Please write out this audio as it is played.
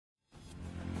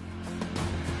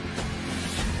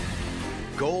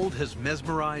Gold has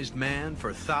mesmerized man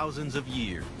for thousands of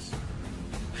years.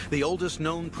 The oldest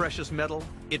known precious metal,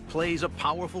 it plays a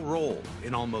powerful role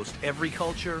in almost every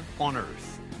culture on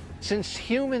Earth. Since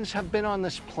humans have been on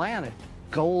this planet,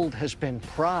 gold has been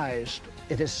prized.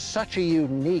 It is such a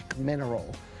unique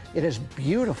mineral. It is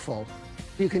beautiful.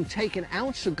 You can take an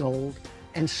ounce of gold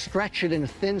and stretch it in a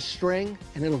thin string,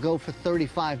 and it'll go for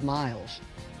 35 miles.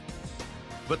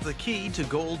 But the key to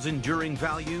gold's enduring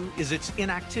value is its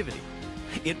inactivity.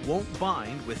 It won't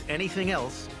bind with anything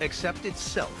else except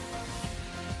itself.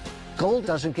 Gold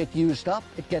doesn't get used up,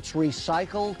 it gets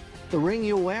recycled. The ring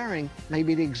you're wearing may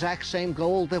be the exact same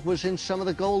gold that was in some of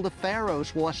the gold the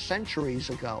pharaohs wore centuries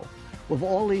ago. With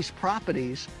all these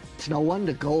properties, it's no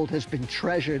wonder gold has been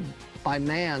treasured by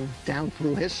man down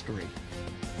through history.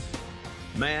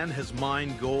 Man has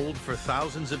mined gold for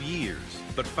thousands of years,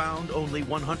 but found only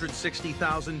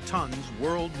 160,000 tons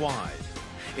worldwide,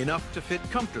 enough to fit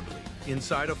comfortably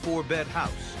inside a 4-bed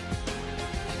house.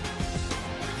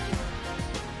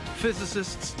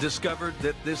 Physicists discovered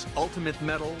that this ultimate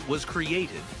metal was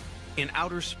created in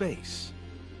outer space,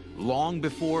 long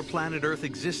before planet Earth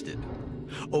existed,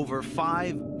 over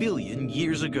 5 billion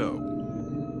years ago.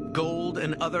 Gold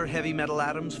and other heavy metal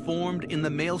atoms formed in the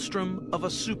maelstrom of a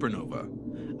supernova,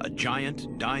 a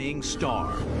giant dying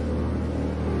star.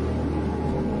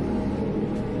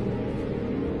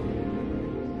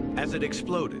 As it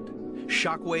exploded,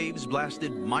 shock waves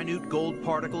blasted minute gold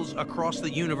particles across the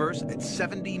universe at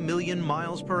 70 million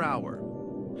miles per hour,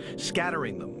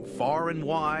 scattering them far and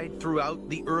wide throughout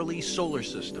the early solar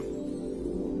system.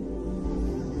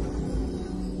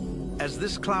 As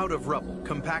this cloud of rubble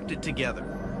compacted together,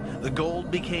 the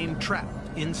gold became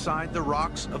trapped inside the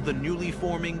rocks of the newly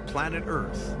forming planet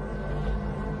Earth.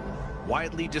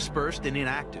 Widely dispersed and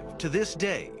inactive, to this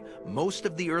day, most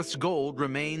of the Earth's gold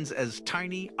remains as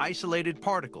tiny, isolated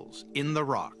particles in the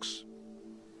rocks.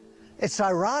 It's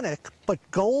ironic, but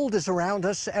gold is around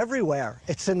us everywhere.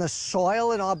 It's in the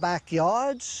soil in our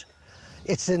backyards.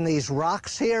 It's in these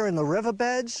rocks here in the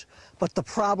riverbeds. But the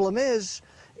problem is,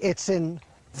 it's in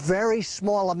very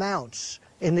small amounts.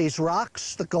 In these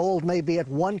rocks, the gold may be at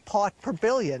 1 part per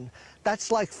billion.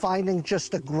 That's like finding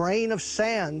just a grain of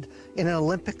sand in an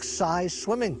Olympic-sized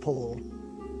swimming pool.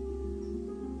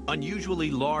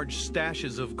 Unusually large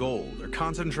stashes of gold are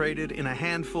concentrated in a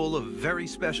handful of very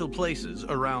special places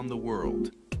around the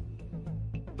world.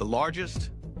 The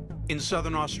largest in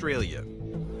southern Australia,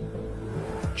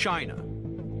 China,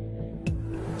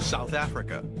 South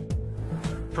Africa,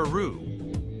 Peru,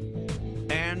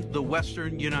 and the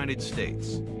western United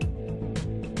States.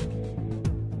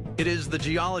 It is the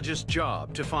geologist's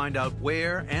job to find out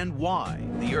where and why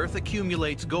the Earth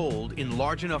accumulates gold in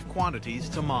large enough quantities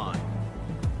to mine.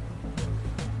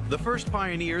 The first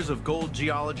pioneers of gold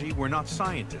geology were not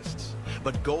scientists,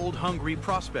 but gold-hungry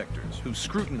prospectors who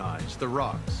scrutinized the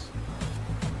rocks.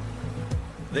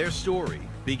 Their story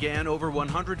began over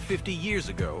 150 years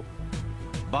ago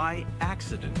by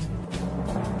accident.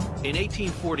 In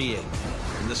 1848,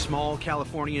 in the small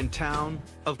Californian town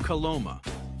of Coloma,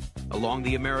 along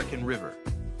the American River,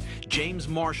 James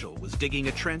Marshall was digging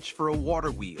a trench for a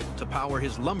water wheel to power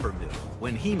his lumber mill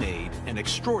when he made an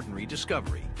extraordinary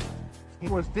discovery. He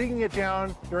was digging it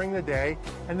down during the day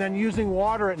and then using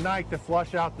water at night to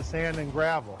flush out the sand and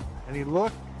gravel. And he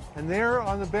looked, and there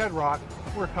on the bedrock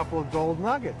were a couple of gold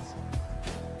nuggets.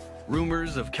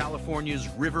 Rumors of California's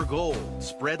river gold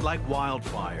spread like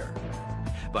wildfire.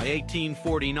 By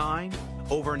 1849,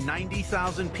 over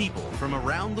 90,000 people from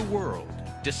around the world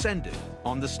descended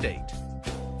on the state.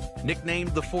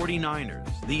 Nicknamed the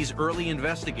 49ers, these early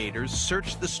investigators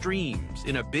searched the streams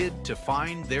in a bid to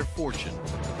find their fortune.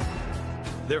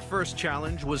 Their first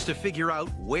challenge was to figure out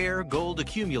where gold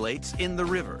accumulates in the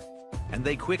river, and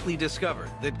they quickly discovered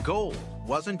that gold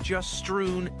wasn't just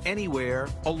strewn anywhere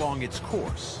along its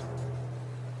course.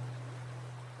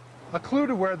 A clue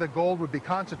to where the gold would be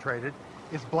concentrated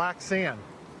is black sand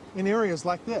in areas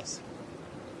like this.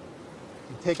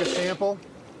 You take a sample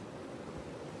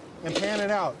and pan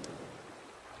it out.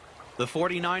 The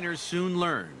 49ers soon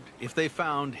learned if they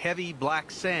found heavy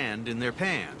black sand in their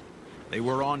pan, they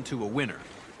were on to a winner.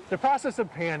 The process of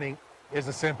panning is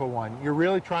a simple one. You're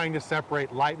really trying to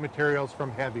separate light materials from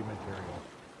heavy material.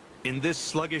 In this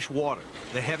sluggish water,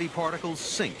 the heavy particles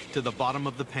sink to the bottom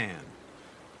of the pan.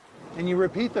 And you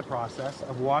repeat the process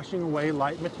of washing away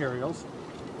light materials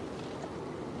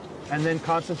and then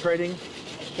concentrating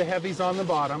the heavies on the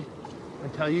bottom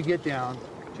until you get down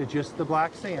to just the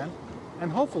black sand and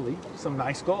hopefully some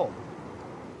nice gold.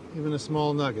 Even a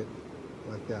small nugget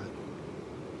like that.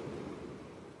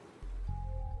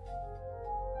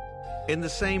 In the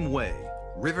same way,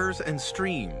 rivers and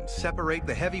streams separate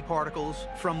the heavy particles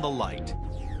from the light.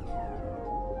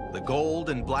 The gold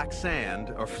and black sand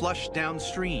are flushed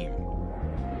downstream.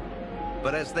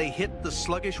 But as they hit the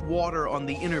sluggish water on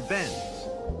the inner bends,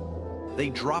 they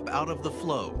drop out of the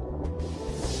flow.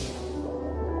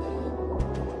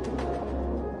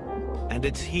 And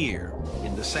it's here,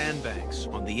 in the sandbanks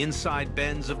on the inside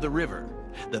bends of the river,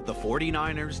 that the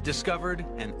 49ers discovered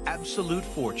an absolute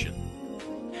fortune.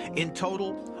 In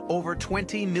total, over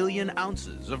 20 million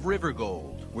ounces of river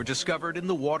gold were discovered in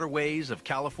the waterways of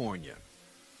California.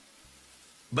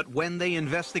 But when they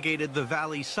investigated the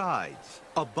valley sides,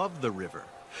 above the river,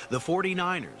 the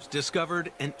 49ers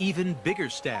discovered an even bigger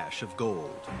stash of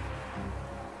gold.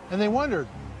 And they wondered,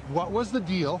 what was the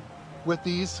deal with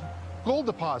these gold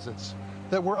deposits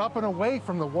that were up and away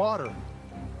from the water?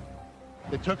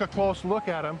 They took a close look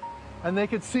at them, and they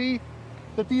could see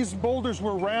that these boulders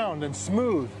were round and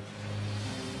smooth.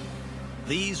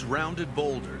 These rounded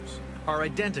boulders are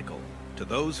identical to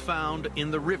those found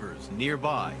in the rivers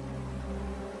nearby.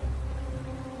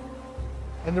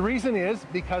 And the reason is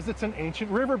because it's an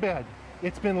ancient riverbed.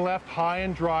 It's been left high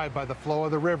and dry by the flow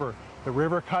of the river. The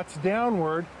river cuts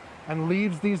downward and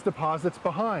leaves these deposits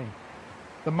behind.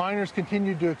 The miners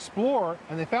continued to explore,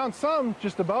 and they found some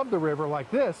just above the river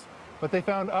like this, but they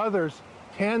found others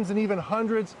tens and even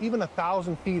hundreds, even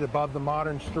 1,000 feet above the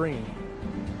modern stream.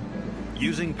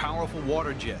 Using powerful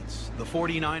water jets, the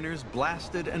 49ers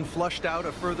blasted and flushed out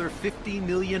a further 50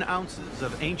 million ounces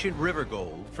of ancient river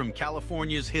gold from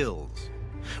California's hills,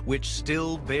 which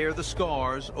still bear the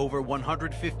scars over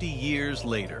 150 years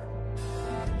later.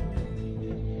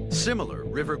 Similar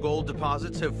river gold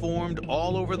deposits have formed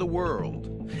all over the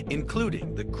world,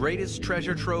 including the greatest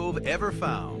treasure trove ever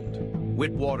found,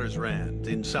 Witwatersrand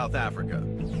in South Africa.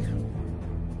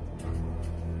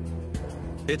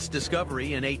 Its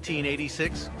discovery in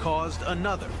 1886 caused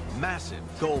another massive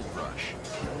gold rush.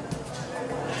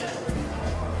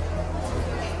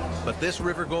 But this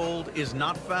river gold is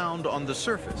not found on the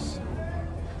surface.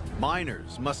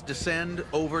 Miners must descend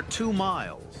over 2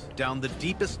 miles down the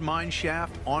deepest mine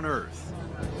shaft on Earth.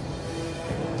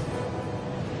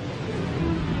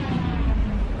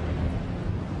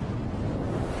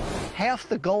 Half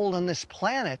the gold on this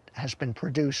planet has been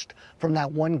produced from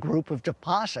that one group of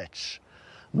deposits.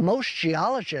 Most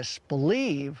geologists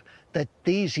believe that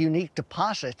these unique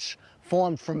deposits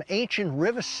formed from ancient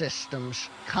river systems,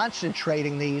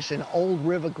 concentrating these in old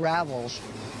river gravels.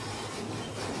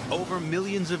 Over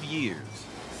millions of years,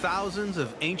 thousands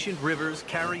of ancient rivers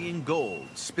carrying gold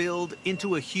spilled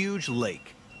into a huge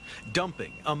lake,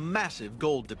 dumping a massive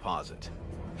gold deposit.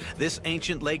 This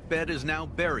ancient lake bed is now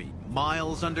buried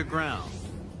miles underground.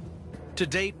 To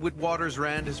date,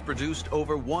 Witwatersrand has produced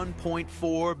over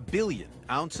 1.4 billion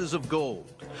ounces of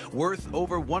gold, worth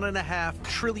over $1.5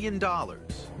 trillion.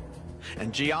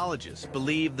 And geologists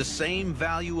believe the same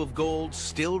value of gold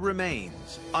still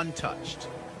remains untouched.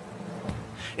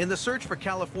 In the search for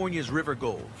California's river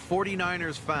gold,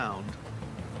 49ers found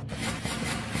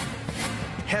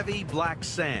heavy black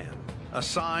sand, a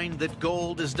sign that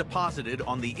gold is deposited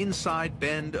on the inside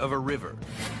bend of a river,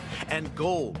 and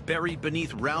gold buried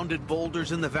beneath rounded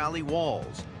boulders in the valley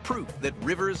walls, proof that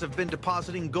rivers have been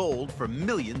depositing gold for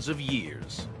millions of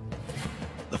years.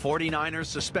 The 49ers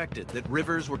suspected that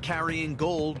rivers were carrying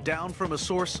gold down from a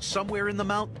source somewhere in the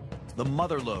mountain, the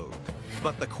Mother Lode.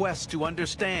 But the quest to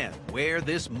understand where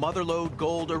this Mother Lode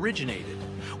gold originated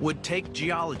would take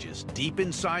geologists deep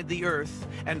inside the Earth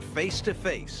and face to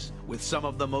face with some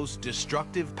of the most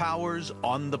destructive powers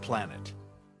on the planet.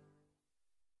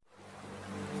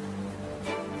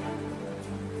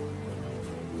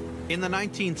 In the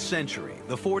 19th century,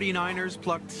 the 49ers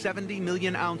plucked 70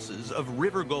 million ounces of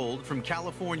river gold from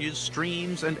California's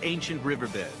streams and ancient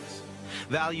riverbeds,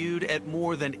 valued at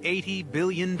more than $80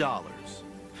 billion.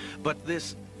 But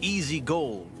this easy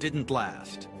gold didn't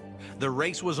last. The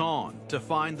race was on to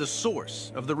find the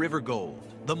source of the river gold,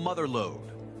 the Mother Lode,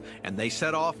 and they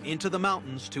set off into the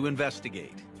mountains to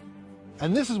investigate.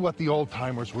 And this is what the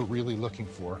old-timers were really looking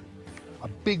for: a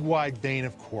big wide vein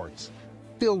of quartz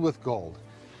filled with gold.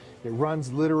 It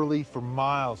runs literally for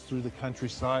miles through the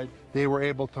countryside. They were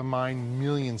able to mine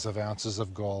millions of ounces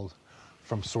of gold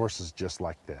from sources just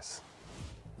like this.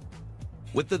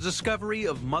 With the discovery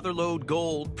of Mother Lode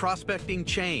gold, prospecting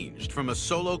changed from a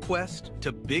solo quest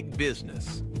to big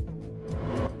business.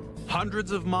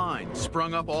 Hundreds of mines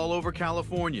sprung up all over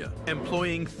California,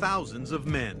 employing thousands of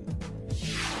men.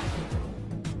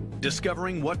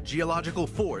 Discovering what geological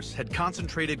force had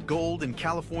concentrated gold in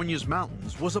California's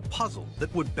mountains was a puzzle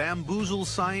that would bamboozle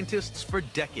scientists for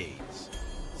decades.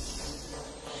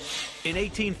 In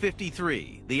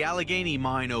 1853, the Allegheny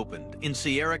Mine opened in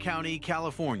Sierra County,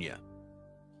 California.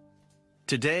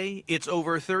 Today, it's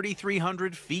over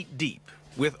 3,300 feet deep,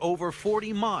 with over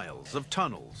 40 miles of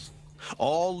tunnels,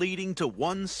 all leading to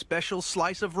one special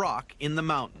slice of rock in the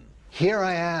mountain. Here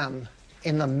I am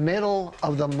in the middle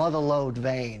of the Mother Lode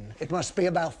vein. It must be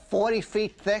about 40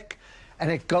 feet thick,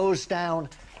 and it goes down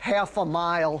half a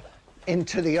mile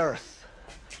into the earth.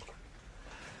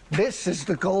 This is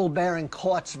the gold-bearing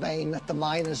quartz vein that the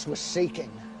miners were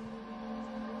seeking.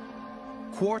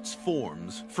 Quartz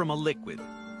forms from a liquid,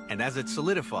 and as it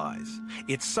solidifies,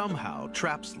 it somehow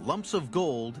traps lumps of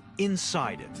gold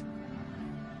inside it.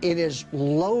 It is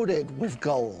loaded with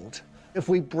gold. If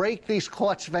we break these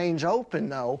quartz veins open,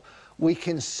 though, we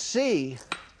can see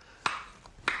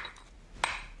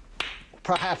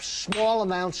perhaps small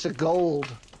amounts of gold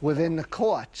within the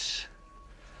quartz.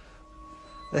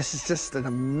 This is just an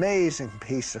amazing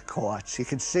piece of quartz. You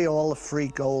can see all the free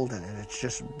gold in it. It's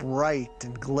just bright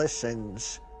and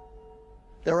glistens.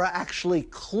 There are actually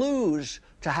clues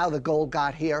to how the gold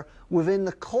got here within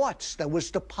the quartz that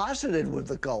was deposited with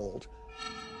the gold.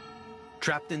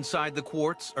 Trapped inside the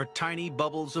quartz are tiny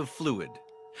bubbles of fluid.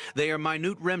 They are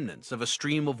minute remnants of a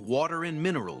stream of water and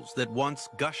minerals that once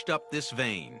gushed up this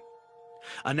vein.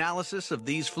 Analysis of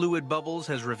these fluid bubbles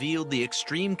has revealed the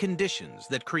extreme conditions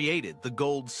that created the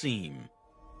gold seam.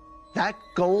 That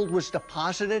gold was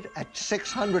deposited at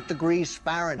 600 degrees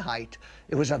Fahrenheit.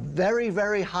 It was a very,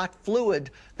 very hot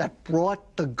fluid that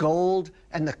brought the gold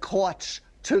and the quartz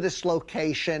to this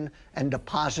location and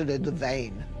deposited the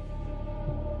vein.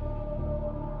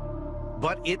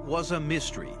 But it was a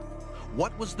mystery.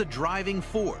 What was the driving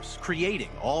force creating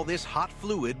all this hot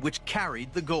fluid which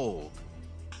carried the gold?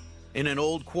 In an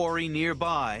old quarry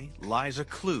nearby lies a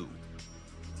clue.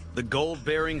 The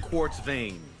gold-bearing quartz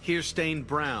vein, here stained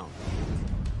brown,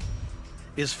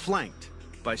 is flanked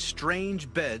by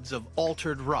strange beds of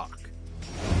altered rock.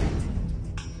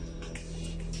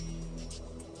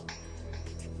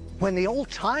 When the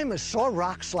old-timers saw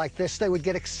rocks like this, they would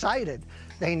get excited.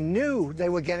 They knew they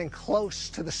were getting close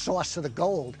to the source of the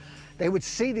gold. They would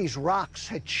see these rocks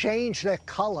had changed their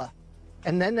color,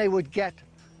 and then they would get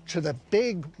to the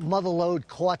big Mother Lode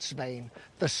quartz vein,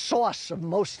 the source of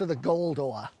most of the gold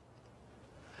ore.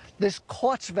 This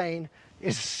quartz vein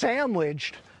is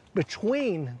sandwiched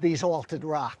between these altered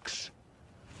rocks.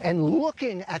 And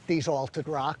looking at these altered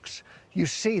rocks, you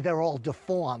see they're all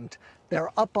deformed.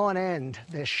 They're up on end,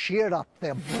 they're sheared up,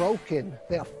 they're broken,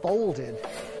 they're folded.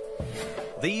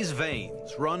 These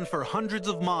veins run for hundreds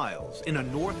of miles in a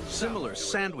north. Similar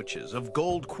sandwiches of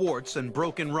gold quartz and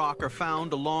broken rock are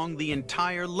found along the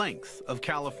entire length of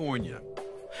California.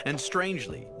 And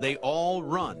strangely, they all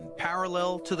run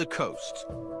parallel to the coast.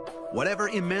 Whatever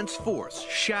immense force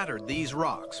shattered these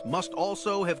rocks must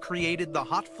also have created the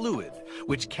hot fluid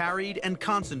which carried and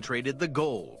concentrated the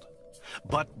gold.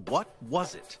 But what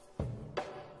was it?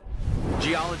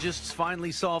 Geologists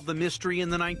finally solved the mystery in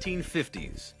the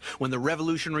 1950s, when the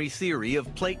revolutionary theory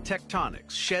of plate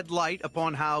tectonics shed light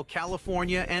upon how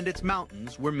California and its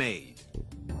mountains were made.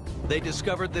 They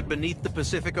discovered that beneath the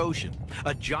Pacific Ocean,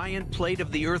 a giant plate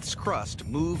of the Earth's crust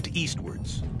moved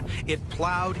eastwards. It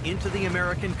plowed into the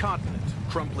American continent,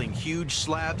 crumpling huge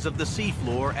slabs of the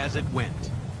seafloor as it went.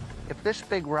 If this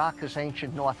big rock is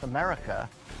ancient North America,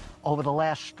 over the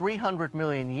last 300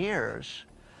 million years,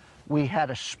 we had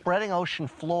a spreading ocean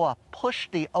floor push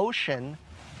the ocean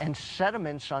and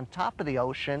sediments on top of the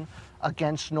ocean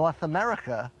against North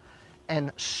America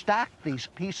and stack these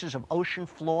pieces of ocean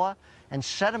floor and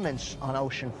sediments on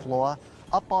ocean floor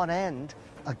up on end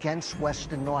against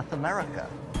Western North America.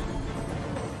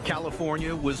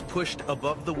 California was pushed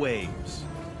above the waves.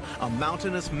 A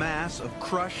mountainous mass of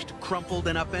crushed, crumpled,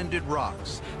 and upended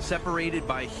rocks, separated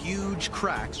by huge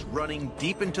cracks running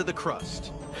deep into the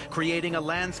crust, creating a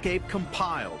landscape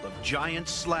compiled of giant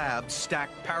slabs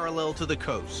stacked parallel to the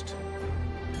coast.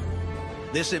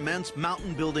 This immense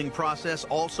mountain building process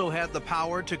also had the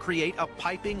power to create a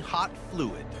piping hot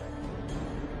fluid.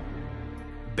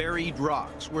 Buried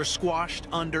rocks were squashed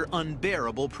under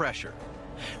unbearable pressure.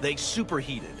 They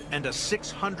superheated, and a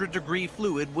 600-degree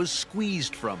fluid was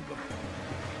squeezed from them.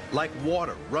 Like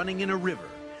water running in a river,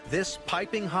 this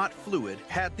piping hot fluid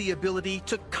had the ability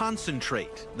to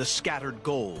concentrate the scattered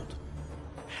gold.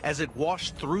 As it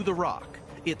washed through the rock,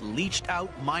 it leached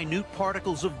out minute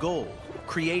particles of gold,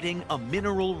 creating a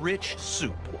mineral-rich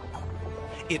soup.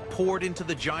 It poured into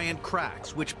the giant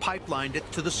cracks which pipelined it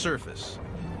to the surface.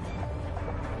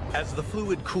 As the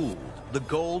fluid cooled, the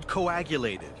gold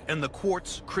coagulated and the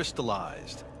quartz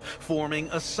crystallized, forming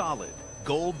a solid,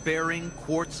 gold-bearing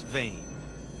quartz vein.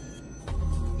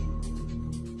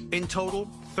 In total,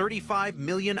 35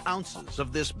 million ounces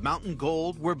of this mountain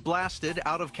gold were blasted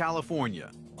out of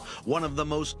California, one of the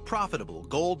most profitable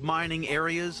gold mining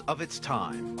areas of its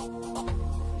time.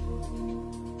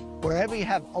 Wherever you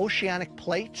have oceanic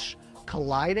plates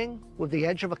colliding with the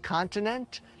edge of a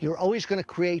continent, you're always going to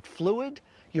create fluid,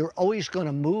 you're always going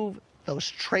to move those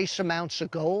trace amounts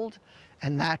of gold,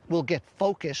 and that will get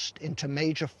focused into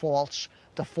major faults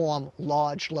to form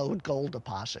large load gold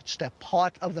deposits. They're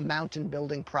part of the mountain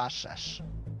building process.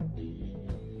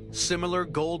 Similar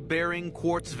gold-bearing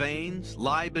quartz veins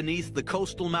lie beneath the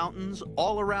coastal mountains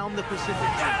all around the Pacific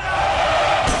Rim.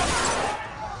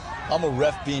 I'm a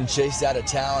ref being chased out of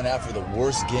town after the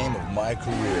worst game of my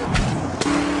career.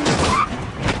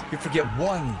 You forget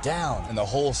one down and the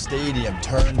whole stadium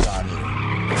turns on you.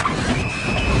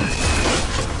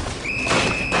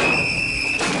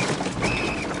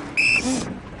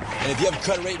 And if you have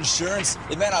cut rate insurance,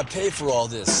 it may not pay for all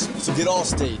this. So get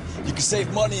Allstate. You can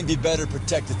save money and be better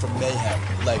protected from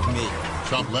mayhem, like me.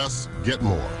 Shop less, get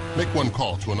more. Make one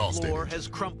call to an The Allstate. floor has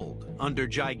crumpled under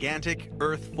gigantic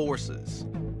Earth forces.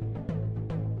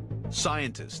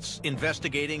 Scientists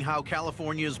investigating how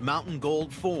California's mountain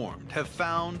gold formed have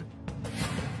found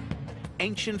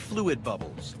ancient fluid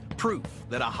bubbles, proof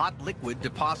that a hot liquid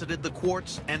deposited the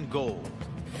quartz and gold.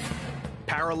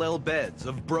 Parallel beds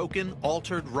of broken,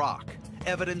 altered rock,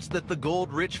 evidence that the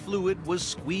gold-rich fluid was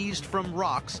squeezed from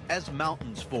rocks as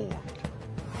mountains formed.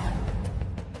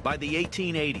 By the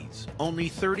 1880s, only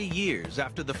 30 years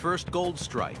after the first gold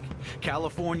strike,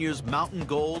 California's mountain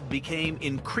gold became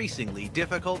increasingly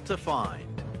difficult to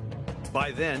find.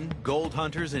 By then, gold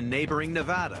hunters in neighboring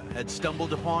Nevada had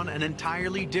stumbled upon an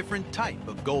entirely different type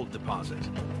of gold deposit.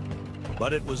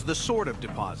 But it was the sort of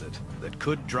deposit that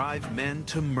could drive men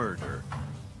to murder.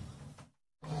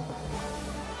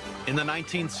 In the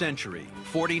 19th century,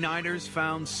 49ers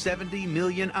found 70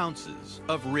 million ounces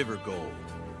of river gold.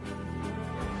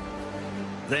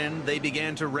 Then they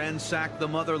began to ransack the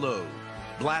mother lode,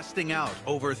 blasting out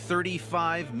over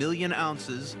 35 million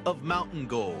ounces of mountain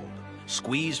gold,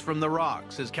 squeezed from the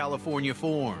rocks as California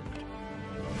formed.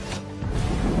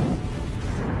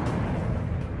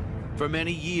 For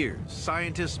many years,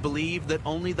 scientists believed that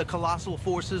only the colossal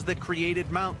forces that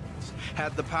created mountains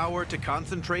had the power to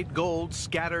concentrate gold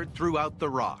scattered throughout the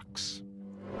rocks.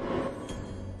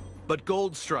 But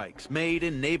gold strikes made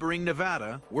in neighboring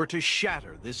Nevada were to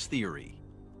shatter this theory.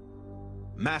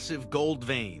 Massive gold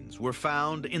veins were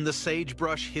found in the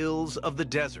sagebrush hills of the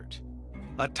desert.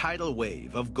 A tidal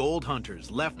wave of gold hunters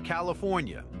left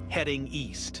California, heading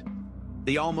east.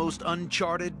 The almost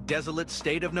uncharted, desolate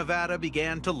state of Nevada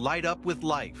began to light up with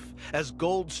life as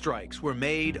gold strikes were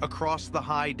made across the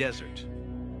high desert.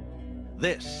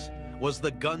 This was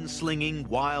the gunslinging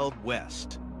Wild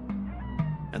West.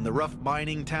 And the rough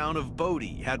mining town of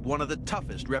Bodie had one of the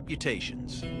toughest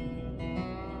reputations.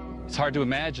 It's hard to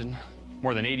imagine.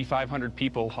 More than 8,500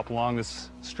 people up along this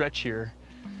stretch here.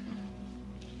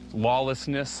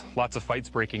 Lawlessness, lots of fights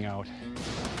breaking out.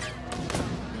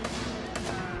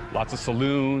 Lots of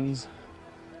saloons,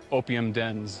 opium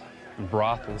dens, and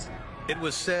brothels. It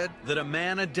was said that a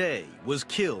man a day was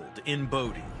killed in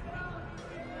Bodie.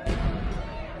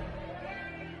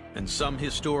 And some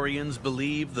historians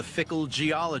believe the fickle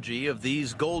geology of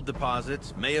these gold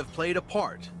deposits may have played a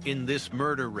part in this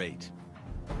murder rate.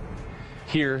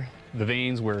 Here, the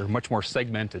veins were much more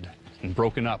segmented and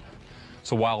broken up.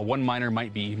 So while one miner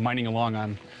might be mining along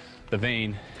on the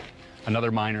vein,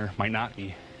 another miner might not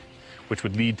be, which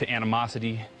would lead to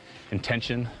animosity and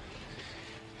tension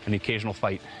and the occasional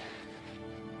fight.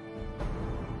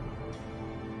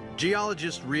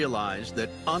 Geologists realized that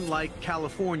unlike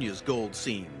California's gold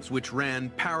seams, which ran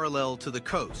parallel to the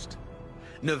coast,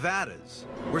 Nevada's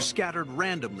were scattered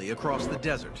randomly across the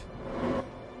desert.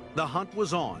 The hunt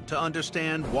was on to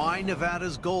understand why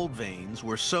Nevada's gold veins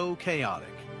were so chaotic.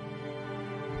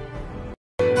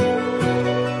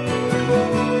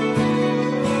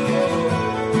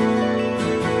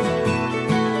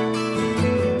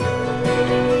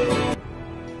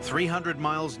 "300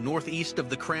 miles northeast of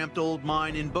the cramped old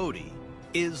mine in Bodie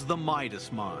is the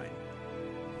Midas Mine.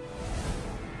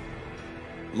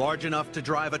 Large enough to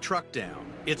drive a truck down,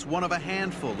 it's one of a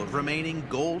handful of remaining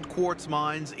gold quartz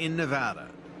mines in Nevada.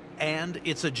 And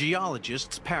it's a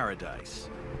geologist's paradise.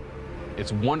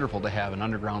 It's wonderful to have an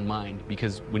underground mine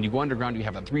because when you go underground, you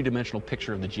have a three-dimensional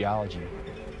picture of the geology.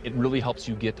 It really helps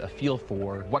you get a feel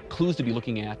for what clues to be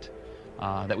looking at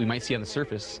that we might see on the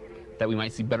surface, that we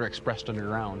might see better expressed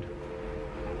underground.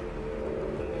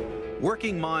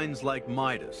 Working mines like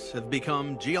Midas have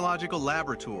become geological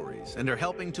laboratories and are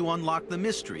helping to unlock the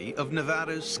mystery of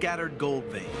Nevada's scattered gold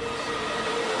veins.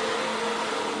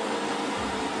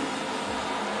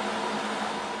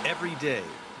 Every day,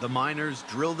 the miners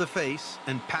drill the face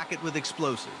and pack it with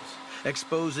explosives,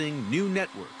 exposing new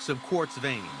networks of quartz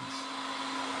veins.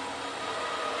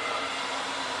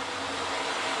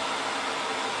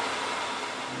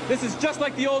 This is just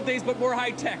like the old days, but more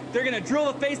high-tech. They're gonna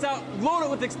drill the face out, load it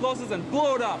with explosives, and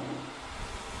blow it up.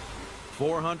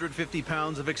 450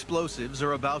 pounds of explosives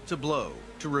are about to blow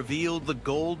to reveal the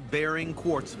gold-bearing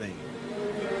quartz vein.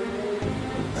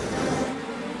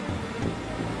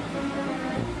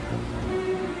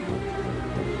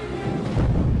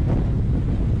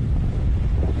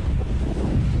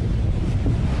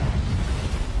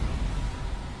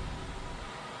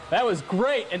 That was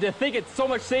great, and to think it's so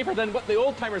much safer than what the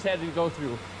old-timers had to go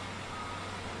through.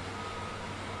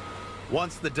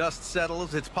 Once the dust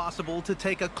settles, it's possible to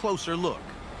take a closer look.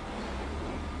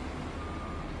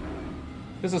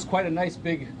 This is quite a nice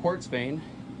big quartz vein.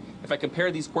 If I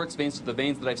compare these quartz veins to the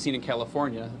veins that I've seen in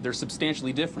California, they're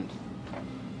substantially different.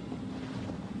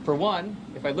 For one,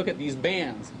 if I look at these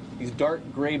bands, these dark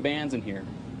gray bands in here,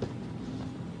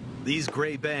 These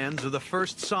gray bands are the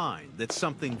first sign that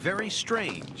something very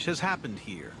strange has happened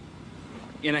here.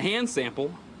 in a hand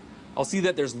sample, I'll see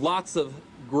that there's lots of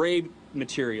gray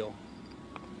material.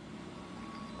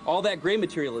 All that gray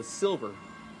material is silver.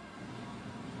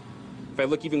 If I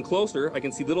look even closer, I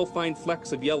can see little fine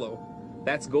flecks of yellow.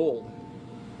 That's gold.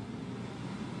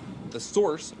 The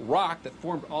source rock that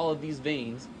formed all of these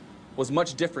veins was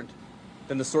much different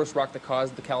than the source rock that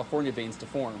caused the California veins to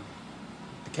form.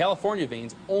 The California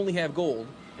veins only have gold,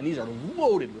 and these are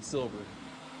loaded with silver.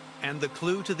 And the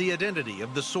clue to the identity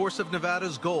of the source of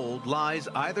Nevada's gold lies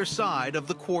either side of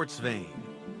the quartz vein.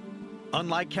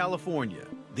 Unlike California,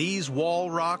 these wall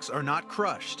rocks are not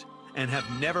crushed and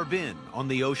have never been on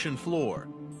the ocean floor.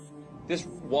 This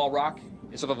wall rock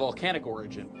is of a volcanic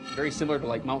origin, very similar to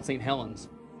like Mount St. Helens.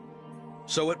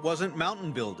 So it wasn't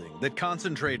mountain building that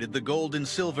concentrated the gold and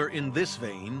silver in this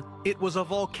vein, it was a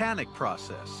volcanic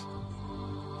process.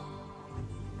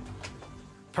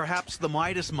 Perhaps the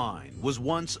Midas mine was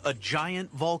once a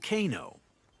giant volcano.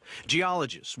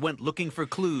 Geologists went looking for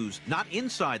clues not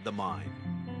inside the mine,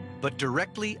 but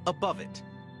directly above it.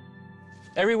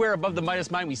 Everywhere above the Midas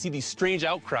mine, we see these strange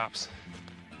outcrops.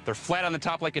 They're flat on the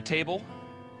top like a table,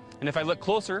 and if I look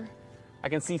closer, I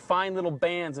can see fine little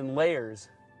bands and layers.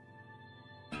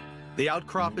 The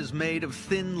outcrop is made of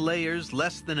thin layers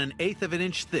less than 1/8 of an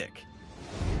inch thick.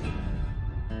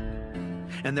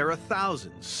 And there are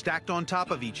thousands stacked on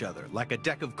top of each other like a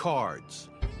deck of cards.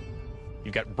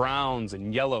 You've got browns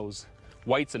and yellows,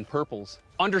 whites and purples.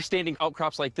 Understanding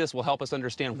outcrops like this will help us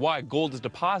understand why gold is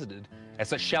deposited at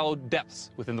such shallow depths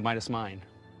within the Midas mine.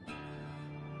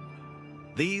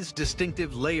 These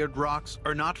distinctive layered rocks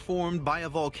are not formed by a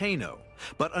volcano,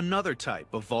 but another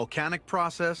type of volcanic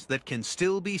process that can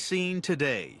still be seen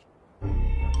today.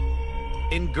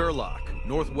 In Gerlach,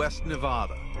 northwest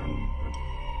Nevada.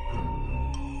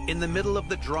 In the middle of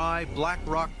the dry Black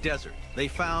Rock Desert, they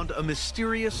found a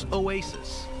mysterious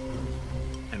oasis.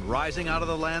 And rising out of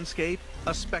the landscape,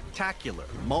 a spectacular,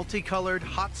 multicolored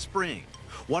hot spring,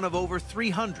 one of over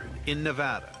 300 in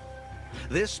Nevada.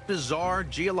 This bizarre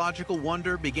geological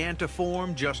wonder began to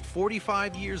form just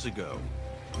 45 years ago.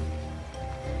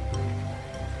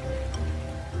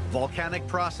 Volcanic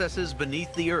processes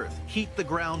beneath the earth heat the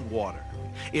groundwater.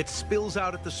 It spills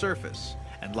out at the surface,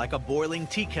 and like a boiling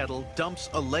tea kettle, dumps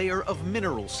a layer of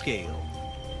mineral scale.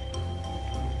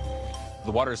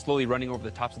 The water is slowly running over the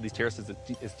tops of these terraces.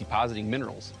 It's depositing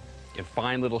minerals in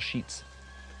fine little sheets,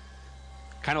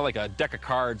 kind of like a deck of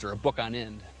cards or a book on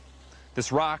end.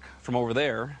 This rock from over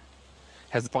there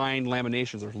has fine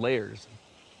laminations or layers.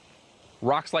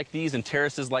 Rocks like these and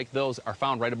terraces like those are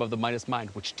found right above the Midas mine,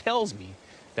 which tells me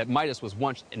that Midas was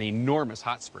once an enormous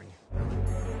hot spring.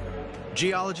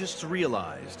 Geologists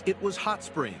realized it was hot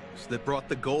springs that brought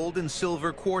the gold and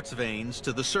silver quartz veins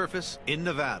to the surface in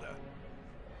Nevada.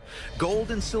 Gold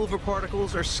and silver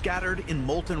particles are scattered in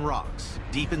molten rocks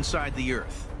deep inside the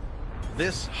earth.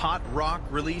 This hot rock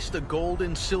released a gold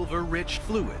and silver-rich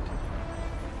fluid.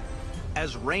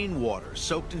 As rainwater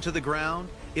soaked into the ground,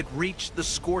 it reached the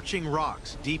scorching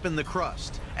rocks deep in the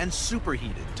crust and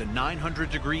superheated to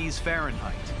 900 degrees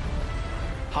Fahrenheit.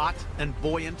 Hot and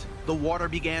buoyant, the water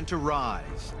began to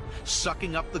rise,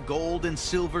 sucking up the gold and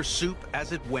silver soup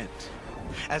as it went.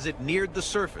 As it neared the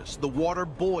surface, the water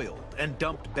boiled and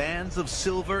dumped bands of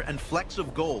silver and flecks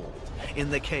of gold in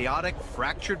the chaotic,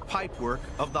 fractured pipework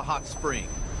of the hot spring.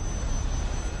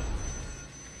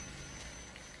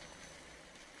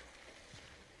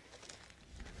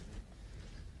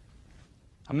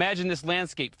 Imagine this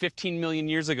landscape 15 million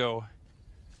years ago.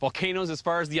 Volcanoes as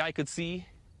far as the eye could see,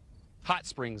 hot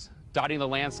springs dotting the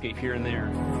landscape here and there.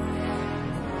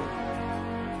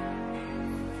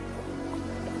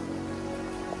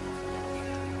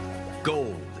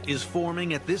 is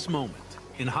forming at this moment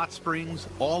in hot springs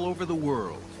all over the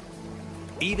world.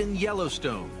 Even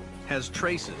Yellowstone has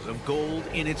traces of gold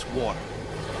in its water.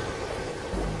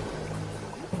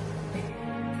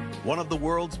 One of the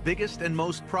world's biggest and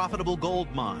most profitable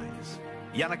gold mines,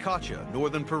 Yanacocha,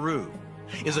 northern Peru,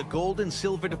 is a gold and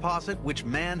silver deposit which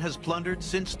man has plundered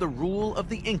since the rule of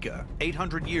the Inca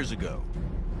 800 years ago.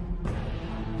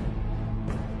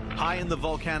 High in the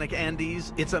volcanic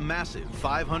Andes, it's a massive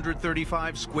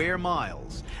 535 square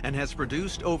miles and has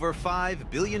produced over $5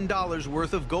 billion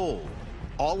worth of gold,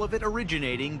 all of it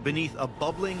originating beneath a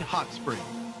bubbling hot spring.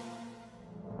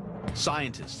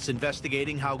 Scientists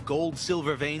investigating how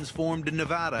gold-silver veins formed in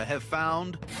Nevada have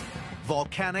found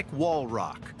volcanic wall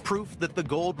rock, proof that the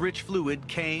gold-rich fluid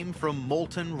came from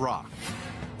molten rock,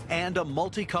 and a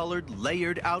multicolored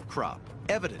layered outcrop,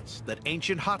 evidence that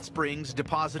ancient hot springs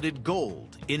deposited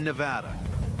gold in Nevada.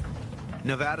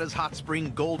 Nevada's hot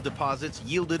spring gold deposits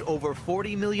yielded over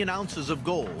 40 million ounces of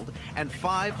gold and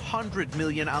 500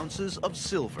 million ounces of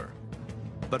silver.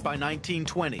 But by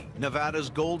 1920, Nevada's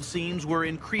gold seams were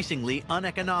increasingly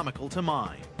uneconomical to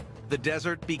mine. The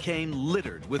desert became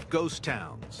littered with ghost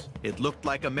towns. It looked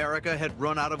like America had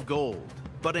run out of gold.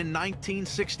 But in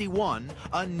 1961,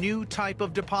 a new type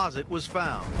of deposit was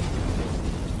found.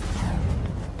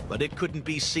 But it couldn't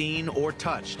be seen or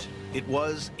touched. It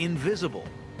was invisible.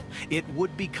 It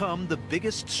would become the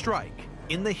biggest strike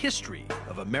in the history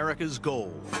of America's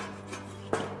gold.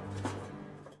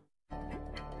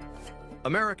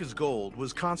 America's gold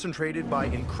was concentrated by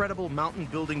incredible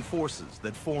mountain-building forces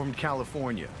that formed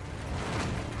California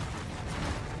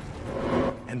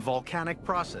and volcanic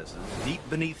processes deep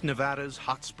beneath Nevada's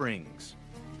hot springs.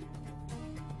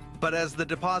 But as the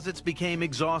deposits became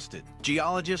exhausted,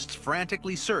 geologists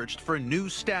frantically searched for new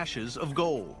stashes of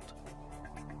gold.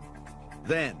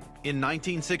 Then, in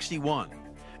 1961,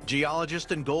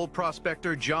 geologist and gold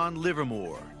prospector John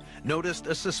Livermore noticed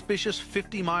a suspicious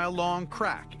 50-mile-long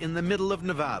crack in the middle of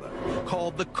Nevada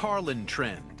called the Carlin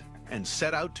Trend and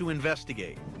set out to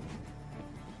investigate.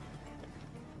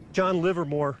 John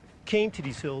Livermore came to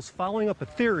these hills following up a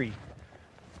theory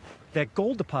that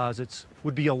gold deposits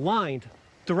would be aligned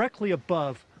directly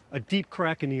above a deep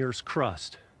crack in the Earth's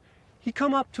crust. He'd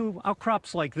come up to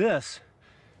outcrops like this,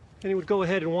 and he would go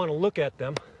ahead and want to look at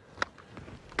them.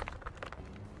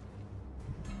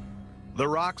 The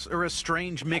rocks are a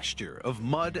strange mixture of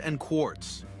mud and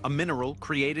quartz, a mineral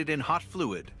created in hot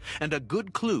fluid, and a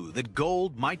good clue that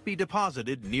gold might be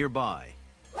deposited nearby.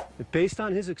 Based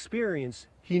on his experience,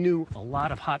 he knew a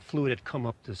lot of hot fluid had come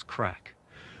up this crack.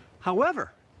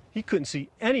 However, he couldn't see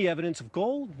any evidence of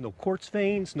gold, no quartz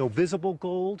veins, no visible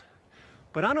gold.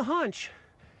 But on a hunch,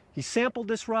 he sampled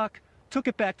this rock, took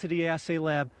it back to the assay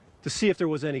lab to see if there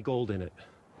was any gold in it.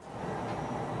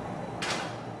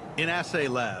 In assay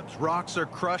labs, rocks are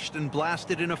crushed and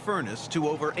blasted in a furnace to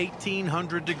over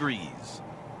 1,800 degrees.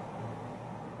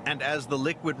 And as the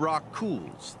liquid rock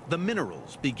cools, the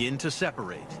minerals begin to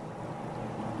separate.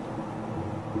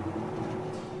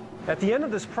 At the end of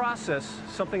this process,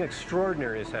 something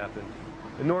extraordinary has happened.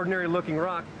 An ordinary-looking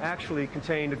rock actually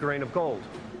contained a grain of gold.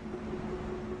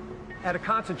 At a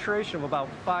concentration of about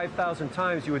 5,000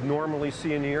 times you would normally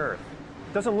see in the Earth.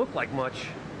 It doesn't look like much,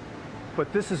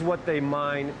 but this is what they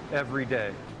mine every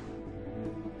day.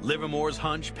 Livermore's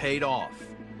hunch paid off.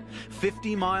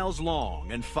 50 miles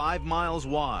long and 5 miles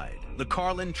wide, the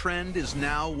Carlin Trend is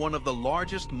now one of the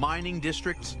largest mining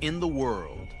districts in the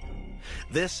world.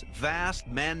 This vast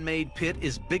man-made pit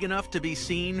is big enough to be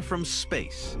seen from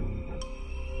space.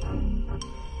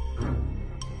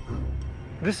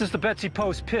 This is the Betsy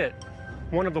Post Pit,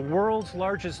 one of the world's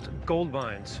largest gold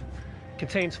mines. It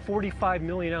contains 45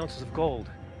 million ounces of gold.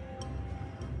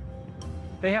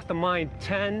 They have to mine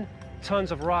 10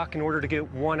 tons of rock in order to get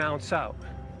 1 ounce out.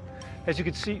 As you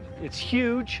can see, it's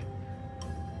huge,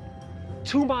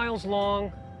 2 miles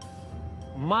long,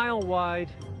 mile wide,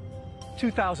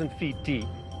 2,000 feet deep.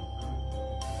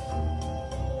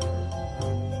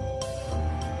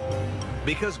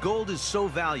 Because gold is so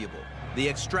valuable, the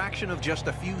extraction of just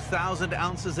a few thousand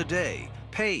ounces a day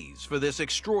pays for this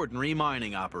extraordinary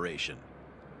mining operation.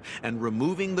 And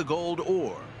removing the gold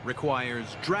ore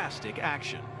requires drastic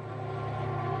action.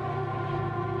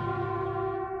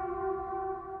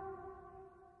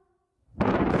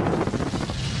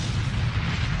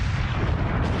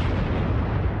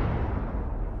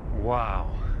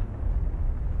 Wow.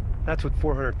 That's what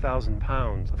 400,000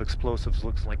 pounds of explosives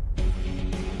looks like.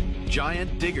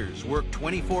 Giant diggers work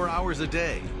 24 hours a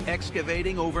day,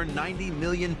 excavating over 90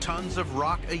 million tons of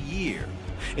rock a year,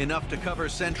 enough to cover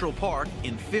Central Park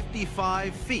in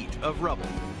 55 feet of rubble.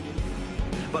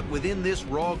 But within this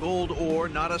raw gold ore,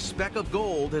 not a speck of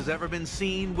gold has ever been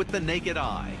seen with the naked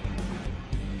eye.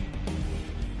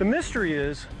 The mystery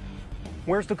is,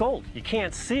 where's the gold? You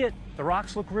can't see it. The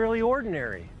rocks look really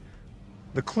ordinary.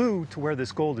 The clue to where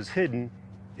this gold is hidden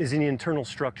is in the internal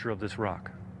structure of this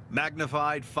rock.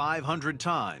 Magnified 500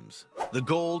 times, the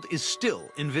gold is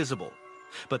still invisible.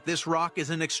 But this rock is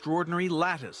an extraordinary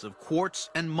lattice of quartz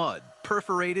and mud,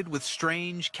 perforated with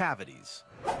strange cavities.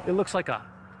 It looks like a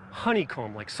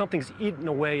honeycomb, like something's eaten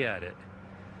away at it.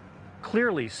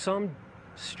 Clearly, some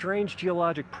strange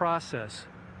geologic process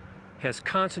has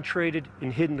concentrated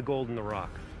and hidden the gold in the rock.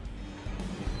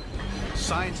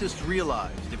 Scientists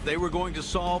realized if they were going to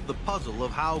solve the puzzle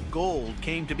of how gold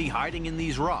came to be hiding in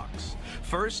these rocks,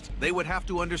 first they would have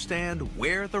to understand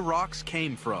where the rocks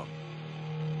came from.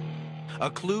 A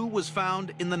clue was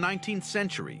found in the 19th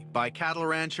century by cattle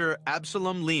rancher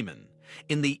Absalom Lehman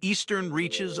in the eastern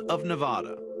reaches of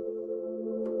Nevada.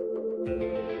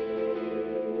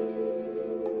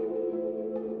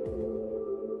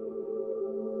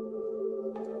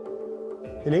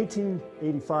 In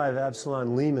 1885,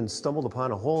 Absalom Lehman stumbled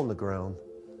upon a hole in the ground.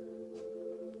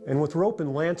 And with rope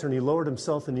and lantern, he lowered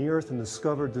himself in the earth and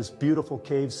discovered this beautiful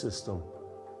cave system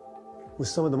with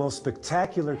some of the most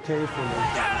spectacular cave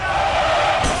formations.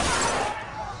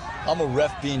 I'm a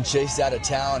ref being chased out of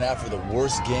town after the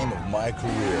worst game of my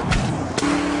career.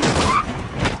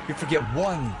 You forget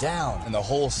one down, and the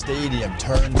whole stadium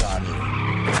turns on you.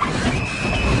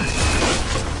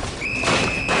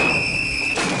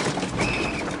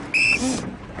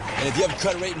 And if you have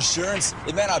cut rate insurance,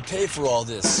 it may not pay for all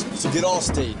this. So get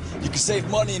Allstate. You can save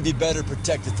money and be better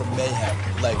protected from mayhem,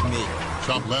 like me.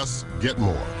 Shop less, get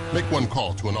more. Make one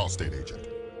call to an Allstate agent.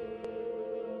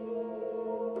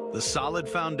 The solid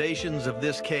foundations of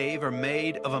this cave are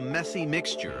made of a messy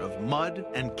mixture of mud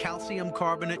and calcium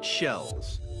carbonate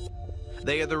shells.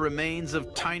 They are the remains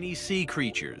of tiny sea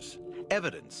creatures,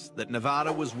 evidence that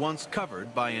Nevada was once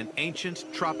covered by an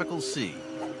ancient tropical sea.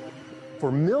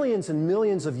 For millions and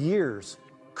millions of years,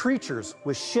 creatures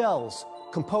with shells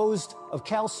composed of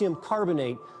calcium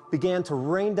carbonate began to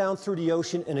rain down through the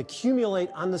ocean and accumulate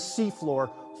on the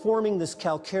seafloor, forming this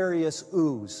calcareous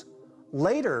ooze.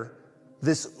 Later,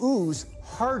 this ooze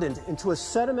hardened into a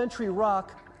sedimentary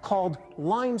rock called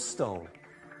limestone.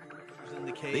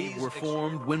 These were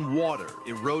formed when water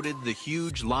eroded the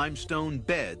huge limestone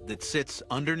bed that sits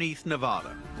underneath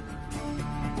Nevada.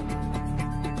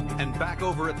 And back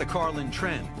over at the Carlin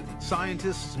Trend,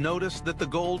 scientists noticed that the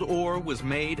gold ore was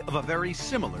made of a very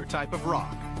similar type of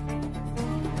rock.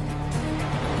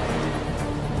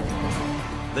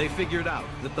 They figured out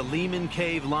that the Lehman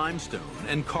Cave limestone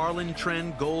and Carlin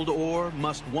Trend gold ore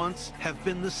must once have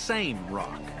been the same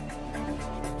rock.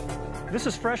 This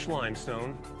is fresh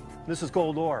limestone. This is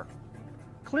gold ore.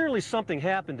 Clearly something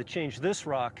happened to change this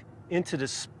rock into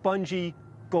this spongy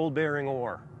gold-bearing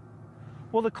ore.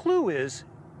 Well, the clue is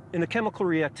in the chemical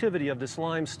reactivity of this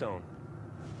limestone.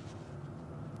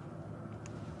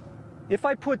 If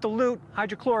I put dilute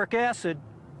hydrochloric acid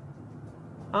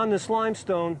on this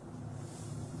limestone,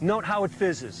 note how it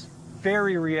fizzes.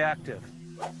 Very reactive.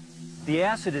 The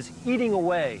acid is eating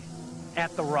away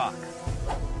at the rock.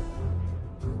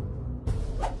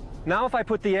 Now if I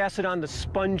put the acid on the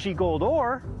spongy gold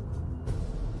ore,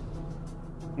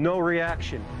 no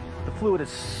reaction. The fluid is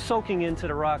soaking into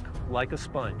the rock like a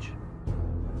sponge.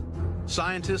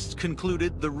 Scientists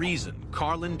concluded the reason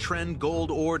Carlin Trend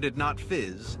gold ore did not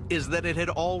fizz is that it had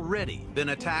already been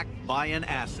attacked by an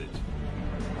acid.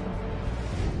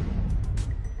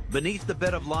 Beneath the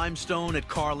bed of limestone at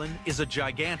Carlin is a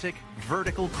gigantic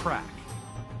vertical crack.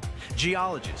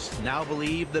 Geologists now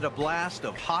believe that a blast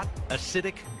of hot,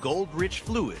 acidic, gold-rich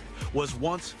fluid was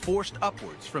once forced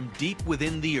upwards from deep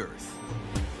within the earth.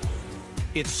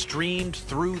 It streamed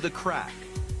through the crack,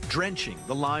 drenching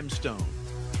the limestone.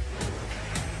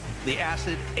 The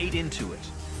acid ate into it,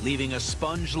 leaving a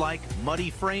sponge-like,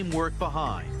 muddy framework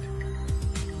behind.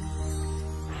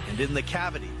 And in the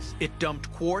cavities, it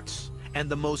dumped quartz and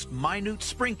the most minute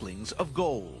sprinklings of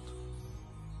gold.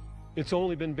 It's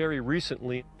only been very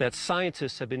recently that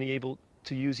scientists have been able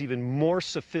to use even more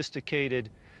sophisticated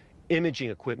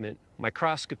imaging equipment,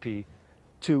 microscopy,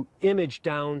 to image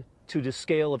down to the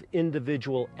scale of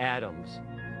individual atoms.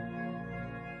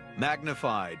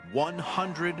 Magnified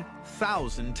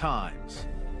 100,000 times.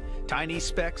 Tiny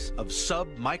specks of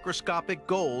sub-microscopic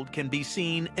gold can be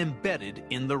seen embedded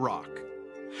in the rock.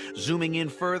 Zooming in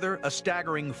further, a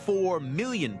staggering 4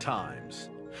 million times,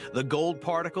 the gold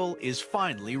particle is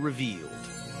finally revealed.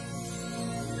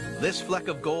 This fleck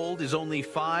of gold is only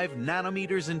 5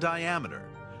 nanometers in diameter,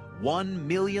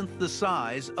 1/millionth the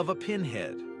size of a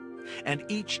pinhead. and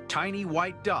each tiny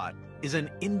white dot is an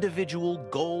individual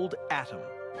gold atom.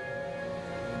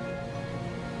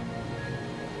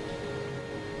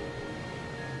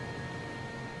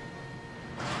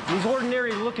 These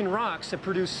ordinary-looking rocks have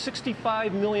produced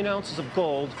 65 million ounces of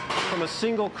gold from a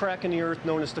single crack in the earth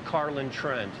known as the Carlin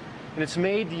Trend. And it's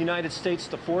made the United States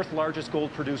the 4th largest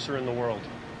gold producer in the world.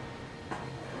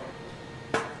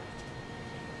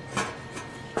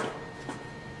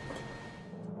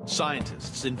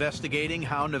 Scientists investigating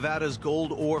how Nevada's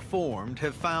gold ore formed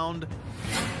have found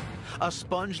a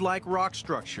sponge-like rock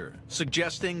structure,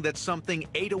 suggesting that something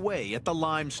ate away at the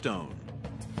limestone.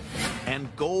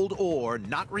 And gold ore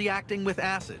not reacting with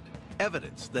acid,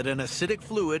 evidence that an acidic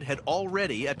fluid had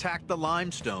already attacked the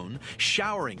limestone,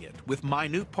 showering it with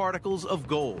minute particles of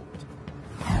gold.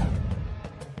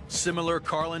 Similar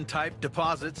Carlin-type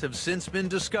deposits have since been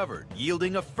discovered,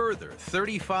 yielding a further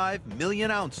 35 million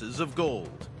ounces of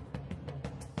gold.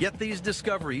 Yet these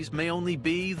discoveries may only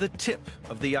be the tip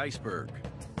of the iceberg.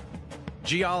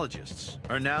 Geologists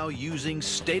are now using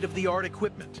state-of-the-art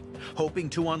equipment, hoping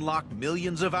to unlock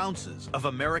millions of ounces of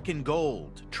American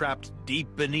gold trapped deep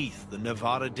beneath the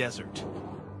Nevada desert.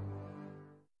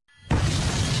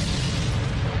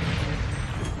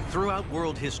 Throughout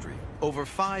world history, over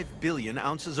 5 billion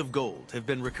ounces of gold have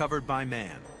been recovered by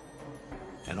man.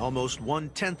 And almost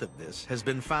 1/10 of this has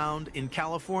been found in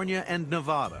California and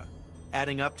Nevada,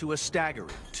 adding up to a staggering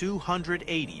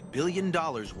 $280 billion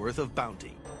worth of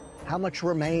bounty. How much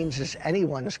remains is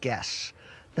anyone's guess.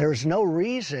 There is no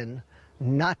reason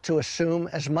not to assume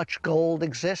as much gold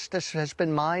exists as has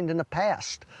been mined in the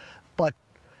past. But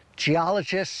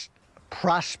geologists,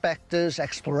 prospectors,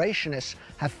 explorationists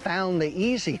have found the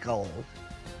easy gold.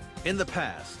 In the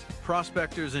past,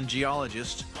 prospectors and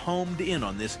geologists homed in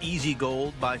on this easy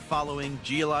gold by following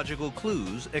geological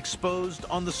clues exposed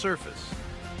on the surface.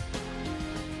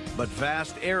 But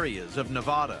vast areas of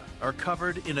Nevada are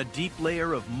covered in a deep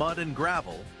layer of mud and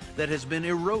gravel that has been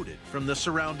eroded from the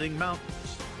surrounding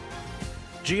mountains.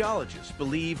 Geologists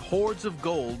believe hordes of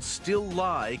gold still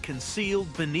lie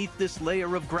concealed beneath this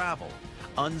layer of gravel,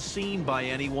 unseen by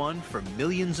anyone for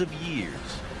millions of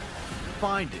years.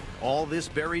 Finding all this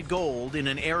buried gold in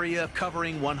an area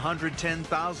covering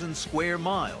 110,000 square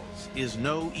miles is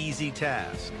no easy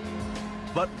task.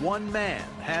 But one man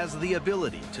has the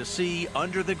ability to see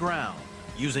under the ground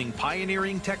using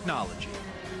pioneering technology.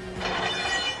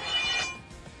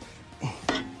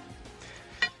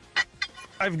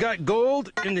 I've got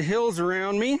gold in the hills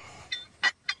around me.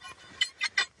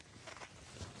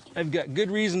 I've got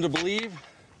good reason to believe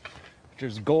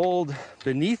there's gold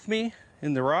beneath me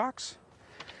in the rocks.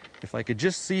 If I could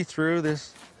just see through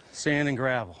this sand and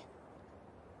gravel.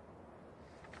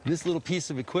 This little piece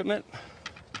of equipment,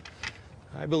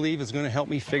 I believe, is going to help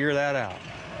me figure that out.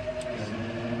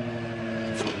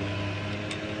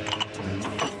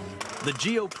 The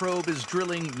GeoProbe is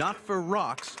drilling not for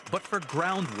rocks, but for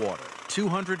groundwater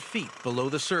 200 feet below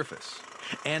the surface.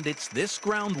 And it's this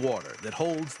groundwater that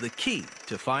holds the key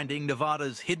to finding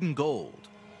Nevada's hidden gold.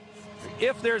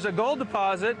 If there's a gold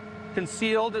deposit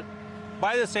concealed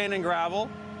by the sand and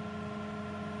gravel,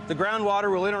 the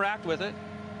groundwater will interact with it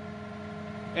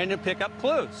and it'll pick up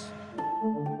clues.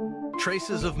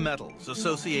 Traces of metals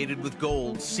associated with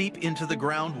gold seep into the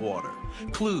groundwater,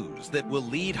 clues that will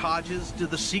lead Hodges to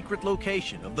the secret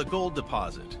location of the gold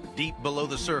deposit deep below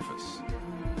the surface.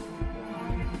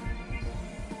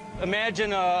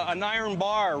 Imagine an iron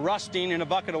bar rusting in a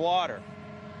bucket of water.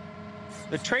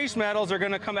 The trace metals are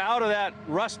going to come out of that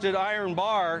rusted iron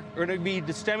bar, are going to be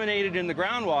disseminated in the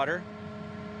groundwater,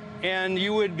 and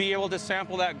you would be able to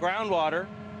sample that groundwater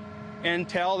and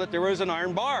tell that there was an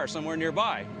iron bar somewhere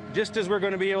nearby. Just as we're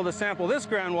going to be able to sample this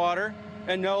groundwater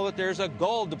and know that there's a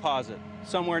gold deposit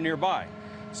somewhere nearby.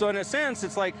 So in a sense,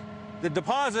 it's like the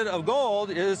deposit of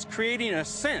gold is creating a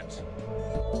scent.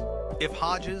 If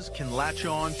Hodges can latch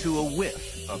on to a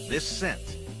whiff of this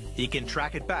scent, he can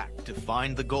track it back to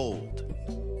find the gold.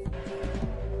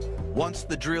 Once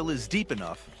the drill is deep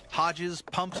enough, Hodges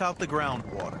pumps out the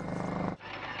groundwater.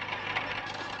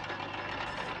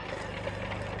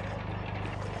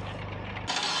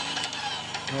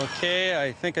 Okay,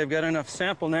 I think I've got enough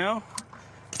sample now.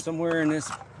 Somewhere in this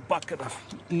bucket of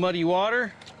muddy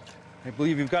water, I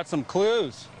believe you've got some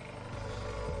clues.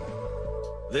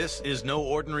 This is no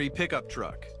ordinary pickup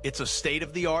truck. It's a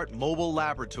state-of-the-art mobile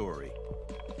laboratory.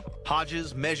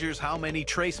 Hodges measures how many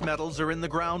trace metals are in the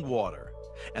groundwater,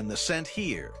 and the scent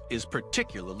here is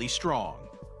particularly strong.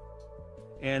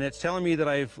 And it's telling me that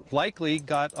I've likely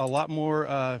got a lot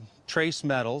more trace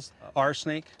metals: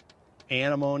 arsenic,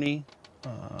 antimony,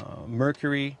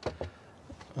 mercury,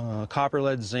 copper,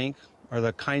 lead, zinc, are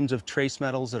the kinds of trace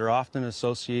metals that are often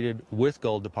associated with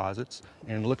gold deposits,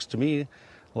 and it looks to me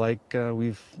like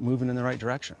we've moving in the right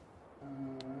direction.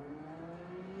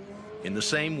 In the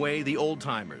same way the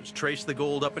old-timers traced the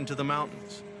gold up into the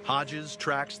mountains, Hodges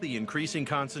tracks the increasing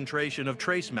concentration of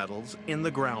trace metals in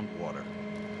the groundwater.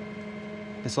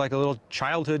 It's like a little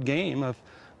childhood game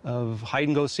of hide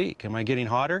and go seek. Am I getting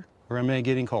hotter or am I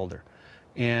getting colder?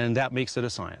 And that makes it a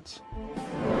science.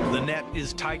 The net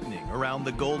is tightening around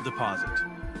the gold deposit.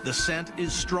 The scent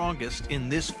is strongest in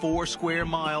this 4 square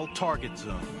mile target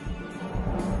zone.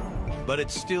 But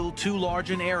it's still too large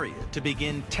an area to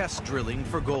begin test drilling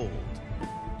for gold.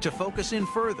 To focus in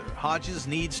further, Hodges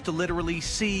needs to literally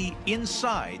see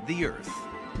inside the earth.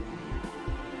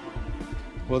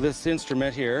 Well, this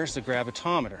instrument here is the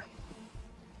gravitometer.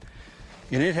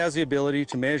 And it has the ability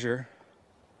to measure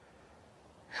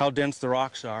how dense the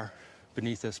rocks are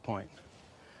beneath this point.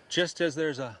 Just as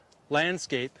there's a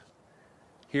landscape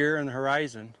here on the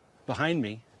horizon behind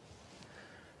me,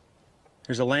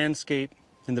 there's a landscape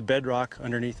in the bedrock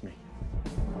underneath me.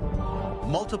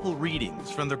 Multiple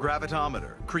readings from the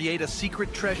gravitometer create a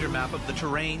secret treasure map of the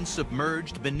terrain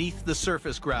submerged beneath the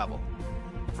surface gravel.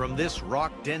 From this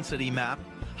rock density map,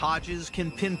 Hodges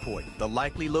can pinpoint the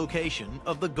likely location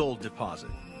of the gold deposit.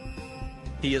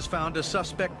 He has found a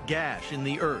suspect gash in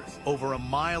the earth over a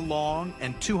mile long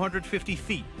and 250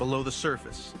 feet below the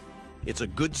surface. It's a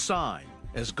good sign,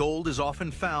 as gold is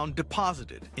often found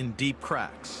deposited in deep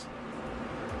cracks.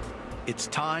 It's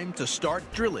time to start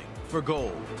drilling for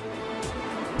gold.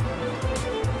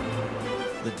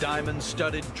 The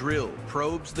diamond-studded drill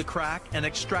probes the crack and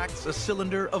extracts a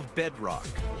cylinder of bedrock.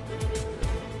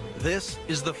 This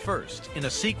is the first in a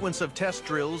sequence of test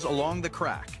drills along the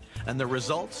crack, and the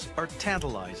results are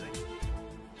tantalizing.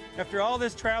 After all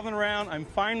this traveling around, I'm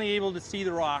finally able to see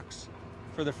the rocks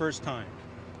for the first time.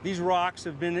 These rocks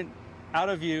have been out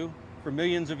of view for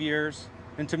millions of years,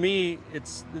 and to me,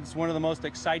 it's one of the most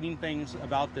exciting things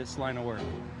about this line of work.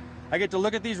 I get to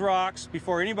look at these rocks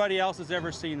before anybody else has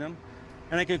ever seen them,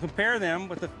 and I can compare them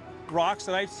with the rocks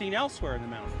that I've seen elsewhere in the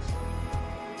mountains.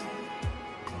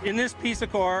 In this piece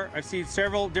of core, I've seen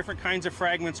several different kinds of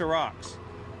fragments of rocks.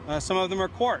 Some of them are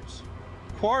quartz.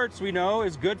 Quartz, we know,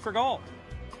 is good for gold.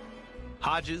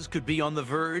 Hodges could be on the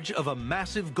verge of a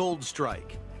massive gold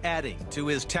strike, adding to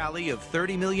his tally of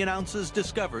 30 million ounces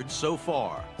discovered so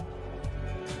far.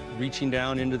 Reaching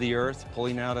down into the earth,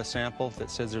 pulling out a sample that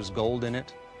says there's gold in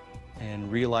it,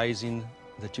 and realizing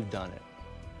that you've done it.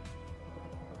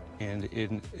 And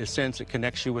in a sense, it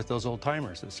connects you with those old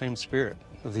timers, the same spirit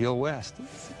of the Old West.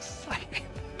 It's exciting.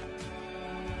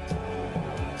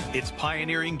 It's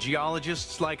pioneering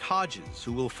geologists like Hodges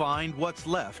who will find what's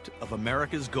left of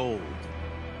America's gold.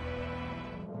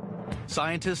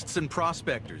 Scientists and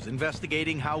prospectors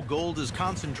investigating how gold is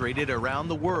concentrated around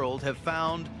the world have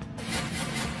found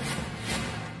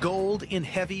gold in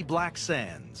heavy black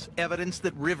sands, evidence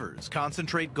that rivers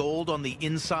concentrate gold on the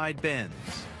inside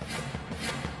bends.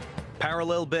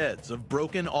 Parallel beds of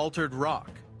broken, altered rock,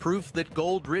 proof that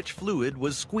gold-rich fluid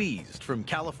was squeezed from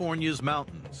California's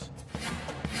mountains.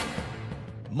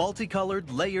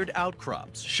 Multicolored, layered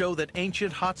outcrops show that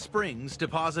ancient hot springs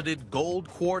deposited gold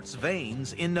quartz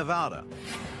veins in Nevada.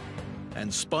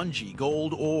 And spongy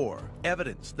gold ore,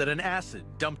 evidence that an acid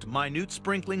dumped minute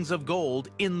sprinklings of gold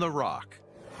in the rock.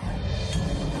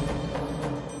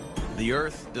 The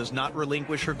Earth does not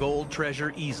relinquish her gold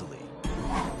treasure easily.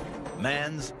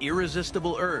 Man's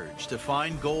irresistible urge to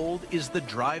find gold is the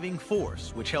driving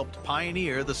force which helped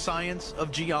pioneer the science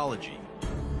of geology.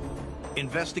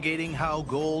 Investigating how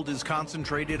gold is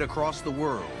concentrated across the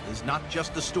world is not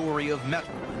just a story of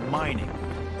metal and mining.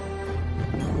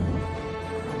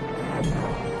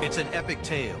 It's an epic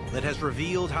tale that has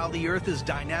revealed how the Earth is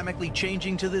dynamically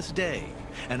changing to this day,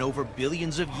 and over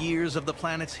billions of years of the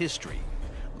planet's history,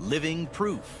 living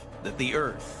proof that the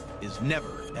Earth is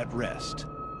never at rest.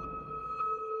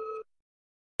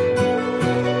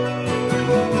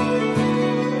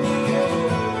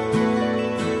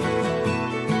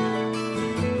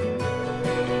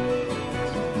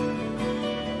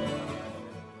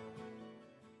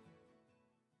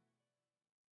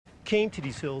 Came to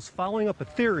these hills following up a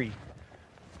theory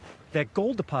that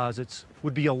gold deposits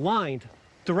would be aligned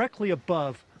directly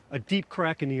above a deep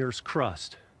crack in the Earth's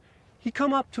crust. He'd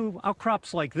come up to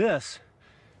outcrops like this,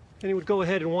 and he would go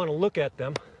ahead and want to look at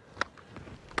them.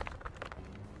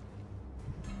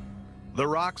 The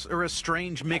rocks are a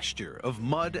strange mixture of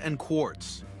mud and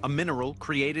quartz, a mineral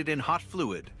created in hot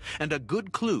fluid, and a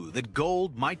good clue that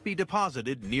gold might be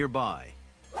deposited nearby.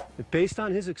 Based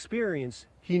on his experience,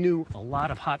 he knew a lot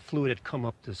of hot fluid had come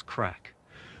up this crack.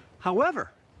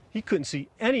 However, He couldn't see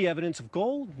any evidence of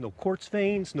gold, no quartz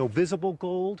veins, no visible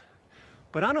gold.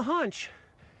 But on a hunch,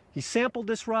 he sampled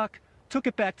this rock, took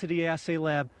it back to the assay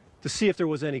lab to see if there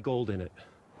was any gold in it.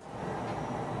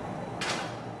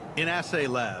 In assay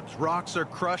labs, rocks are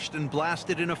crushed and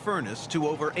blasted in a furnace to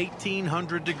over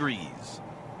 1,800 degrees.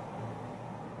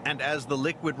 And as the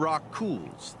liquid rock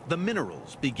cools, the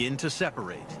minerals begin to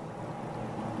separate.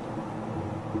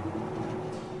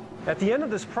 At the end of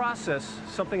this process,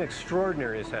 something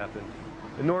extraordinary has happened.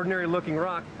 An ordinary-looking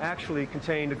rock actually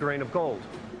contained a grain of gold.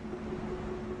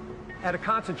 At a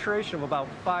concentration of about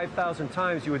 5,000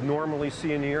 times you would normally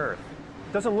see in the earth.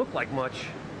 It doesn't look like much,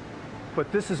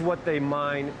 but this is what they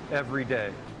mine every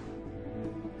day.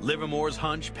 Livermore's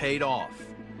hunch paid off.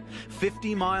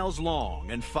 50 miles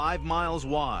long and 5 miles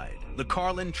wide, the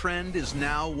Carlin Trend is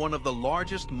now one of the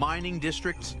largest mining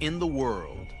districts in the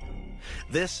world.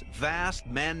 This vast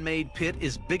man-made pit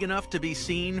is big enough to be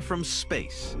seen from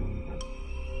space.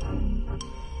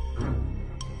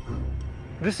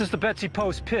 This is the Betsy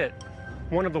Post Pit,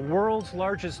 one of the world's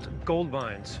largest gold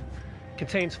mines. It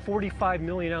contains 45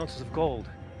 million ounces of gold.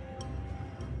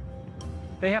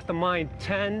 They have to mine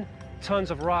 10 tons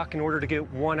of rock in order to get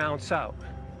 1 ounce out.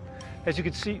 As you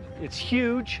can see, it's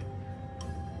huge,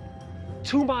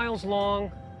 2 miles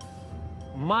long,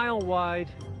 mile wide,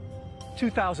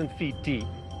 2,000 feet deep.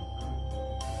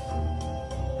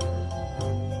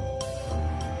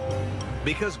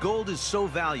 Because gold is so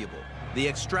valuable, the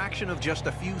extraction of just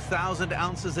a few thousand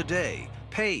ounces a day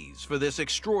pays for this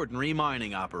extraordinary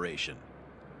mining operation.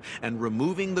 And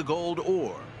removing the gold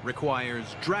ore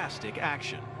requires drastic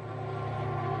action.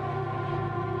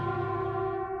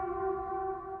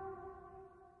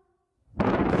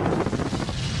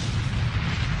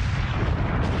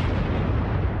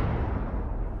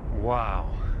 Wow.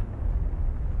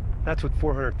 That's what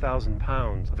 400,000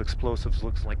 pounds of explosives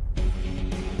looks like.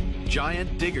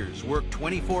 Giant diggers work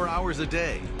 24 hours a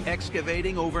day,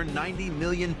 excavating over 90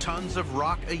 million tons of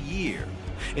rock a year,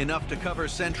 enough to cover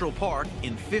Central Park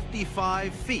in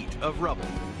 55 feet of rubble.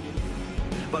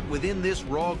 But within this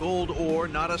raw gold ore,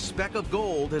 not a speck of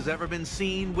gold has ever been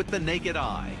seen with the naked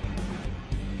eye.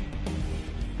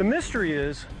 The mystery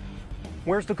is,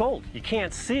 where's the gold? You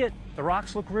can't see it. The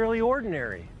rocks look really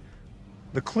ordinary.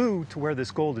 The clue to where this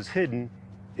gold is hidden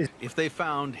is... If they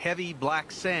found heavy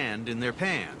black sand in their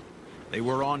pan, they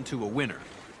were on to a winner.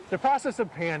 The process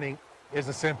of panning is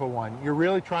a simple one. You're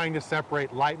really trying to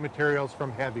separate light materials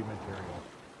from heavy material.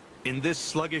 In this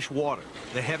sluggish water,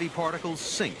 the heavy particles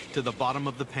sink to the bottom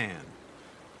of the pan.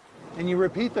 And you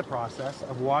repeat the process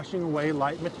of washing away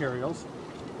light materials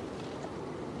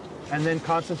and then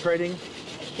concentrating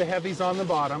the heavies on the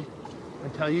bottom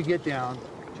until you get down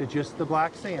to just the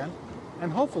black sand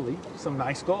and hopefully some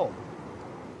nice gold.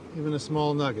 Even a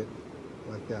small nugget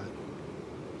like that.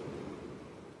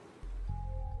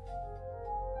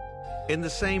 In the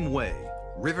same way,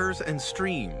 rivers and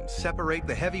streams separate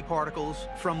the heavy particles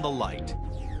from the light.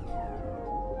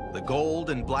 The gold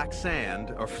and black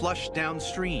sand are flushed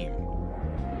downstream.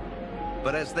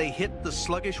 But as they hit the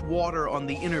sluggish water on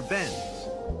the inner bends,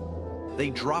 they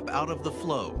drop out of the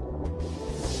flow.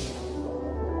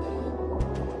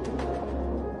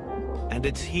 And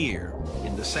it's here,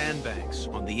 in the sandbanks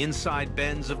on the inside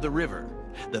bends of the river,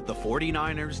 that the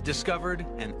 49ers discovered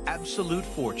an absolute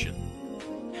fortune.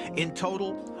 In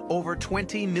total, over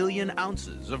 20 million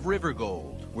ounces of river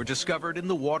gold were discovered in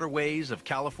the waterways of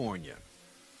California.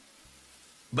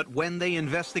 But when they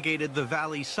investigated the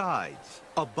valley sides,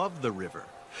 above the river,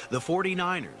 the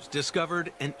 49ers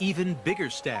discovered an even bigger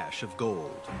stash of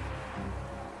gold.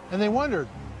 And they wondered,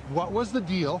 what was the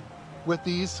deal with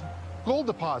these gold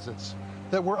deposits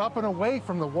that were up and away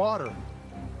from the water?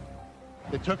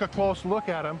 They took a close look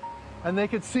at them, and they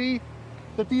could see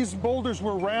that these boulders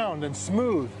were round and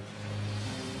smooth.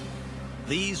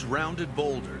 These rounded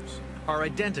boulders are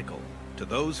identical to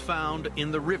those found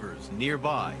in the rivers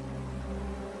nearby.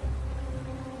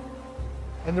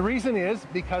 And the reason is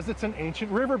because it's an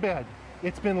ancient riverbed.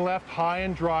 It's been left high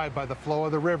and dry by the flow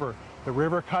of the river. The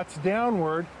river cuts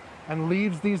downward and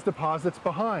leaves these deposits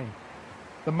behind.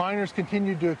 The miners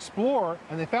continued to explore,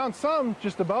 and they found some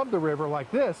just above the river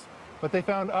like this, but they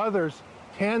found others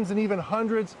tens and even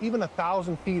hundreds, even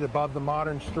 1,000 feet above the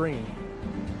modern stream.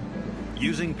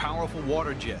 Using powerful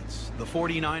water jets, the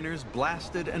 49ers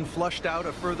blasted and flushed out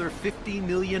a further 50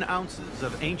 million ounces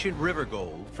of ancient river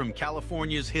gold from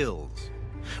California's hills,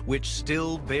 which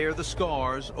still bear the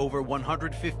scars over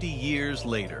 150 years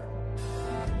later.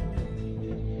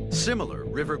 Similar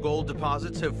river gold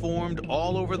deposits have formed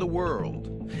all over the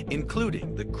world,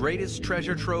 including the greatest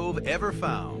treasure trove ever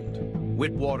found,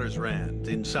 Witwatersrand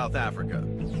in South Africa.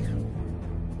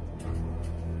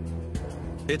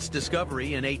 Its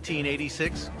discovery in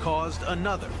 1886 caused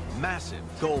another massive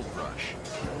gold rush.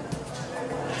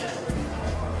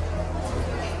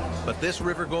 But this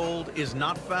river gold is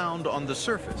not found on the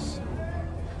surface.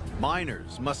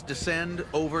 Miners must descend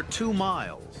over 2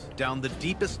 miles down the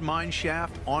deepest mine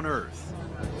shaft on Earth.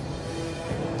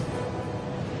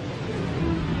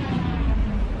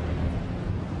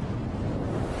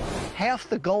 Half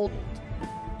the gold.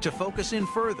 To focus in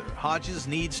further, Hodges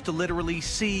needs to literally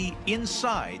see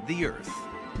inside the Earth.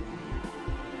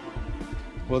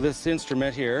 Well, this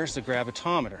instrument here is the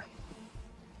gravitometer.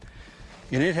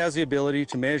 And it has the ability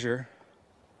to measure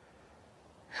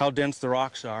how dense the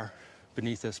rocks are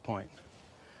beneath this point.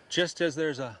 Just as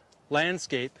there's a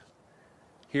landscape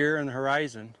here on the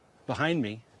horizon behind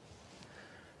me,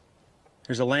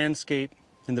 there's a landscape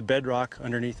in the bedrock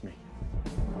underneath me.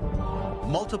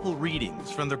 Multiple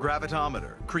readings from the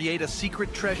gravitometer create a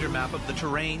secret treasure map of the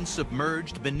terrain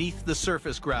submerged beneath the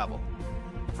surface gravel.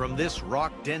 From this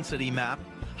rock density map,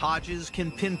 Hodges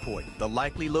can pinpoint the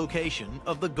likely location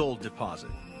of the gold deposit.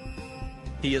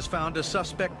 He has found a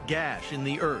suspect gash in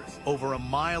the earth over 1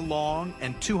 mile long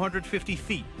and 250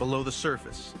 feet below the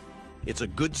surface. It's a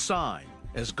good sign,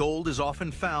 as gold is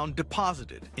often found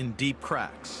deposited in deep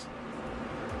cracks.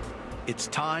 It's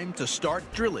time to start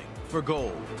drilling for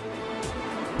gold.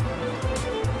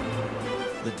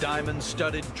 The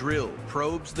diamond-studded drill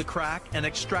probes the crack and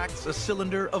extracts a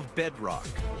cylinder of bedrock.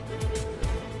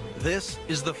 This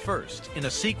is the first in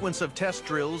a sequence of test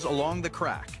drills along the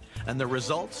crack, and the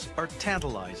results are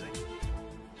tantalizing.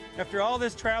 After all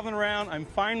this traveling around, I'm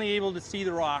finally able to see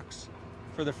the rocks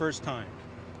for the first time.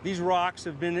 These rocks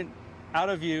have been out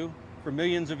of view for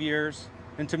millions of years,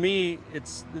 and to me,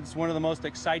 it's one of the most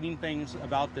exciting things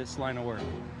about this line of work.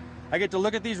 I get to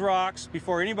look at these rocks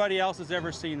before anybody else has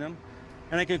ever seen them,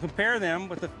 and I can compare them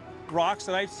with the rocks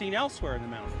that I've seen elsewhere in the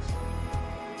mountains.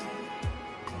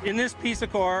 In this piece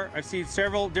of core, I've seen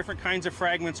several different kinds of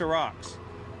fragments of rocks.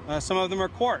 Some of them are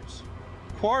quartz.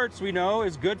 Quartz, we know,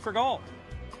 is good for gold.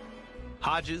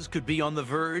 Hodges could be on the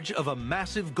verge of a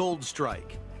massive gold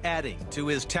strike, adding to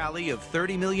his tally of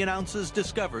 30 million ounces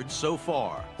discovered so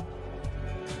far.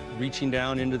 Reaching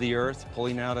down into the earth,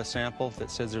 pulling out a sample that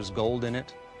says there's gold in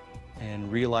it,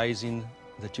 and realizing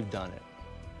that you've done it.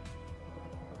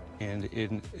 And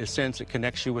in a sense, it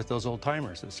connects you with those old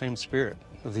timers, the same spirit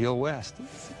of the Old West.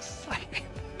 It's exciting.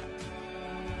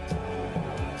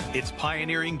 It's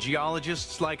pioneering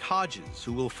geologists like Hodges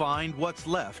who will find what's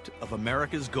left of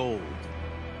America's gold.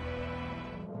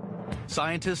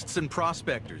 Scientists and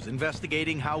prospectors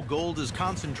investigating how gold is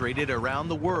concentrated around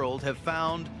the world have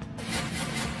found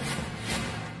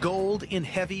gold in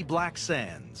heavy black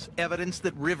sands, evidence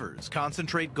that rivers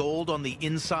concentrate gold on the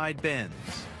inside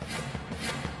bends.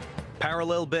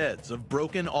 Parallel beds of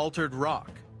broken, altered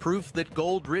rock, proof that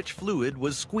gold-rich fluid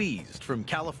was squeezed from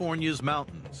California's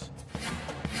mountains.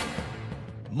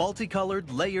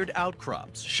 Multicolored, layered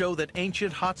outcrops show that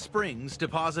ancient hot springs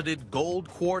deposited gold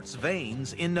quartz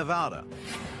veins in Nevada.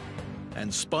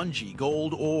 And spongy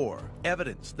gold ore,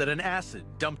 evidence that an acid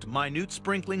dumped minute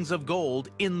sprinklings of gold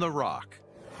in the rock.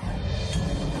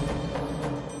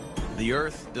 The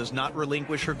Earth does not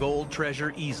relinquish her gold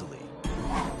treasure easily.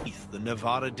 The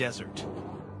Nevada desert.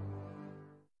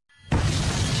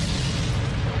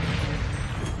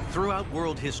 Throughout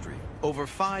world history, over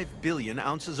 5 billion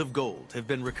ounces of gold have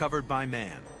been recovered by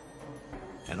man.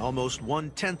 And almost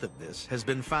 1/10 of this has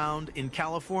been found in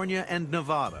California and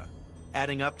Nevada,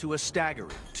 adding up to a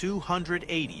staggering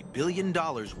 $280 billion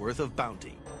worth of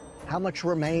bounty. How much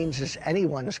remains is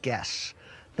anyone's guess.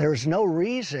 There's no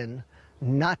reason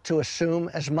not to assume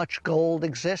as much gold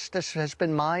exists as has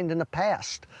been mined in the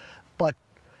past. But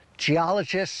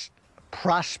geologists,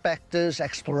 prospectors,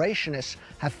 explorationists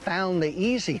have found the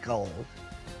easy gold.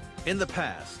 In the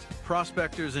past,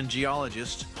 prospectors and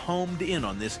geologists homed in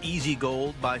on this easy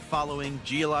gold by following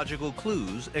geological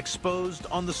clues exposed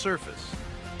on the surface.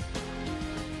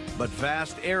 But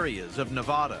vast areas of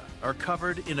Nevada are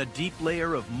covered in a deep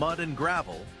layer of mud and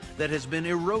gravel that has been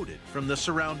eroded from the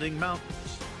surrounding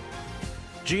mountains.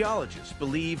 Geologists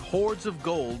believe hordes of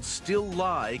gold still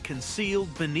lie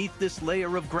concealed beneath this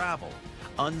layer of gravel,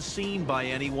 unseen by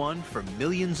anyone for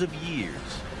millions of years.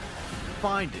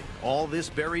 Finding all this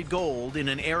buried gold in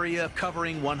an area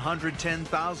covering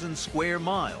 110,000 square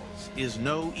miles is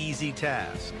no easy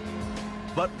task.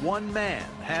 But one man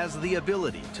has the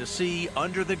ability to see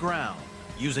under the ground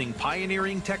using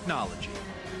pioneering technology.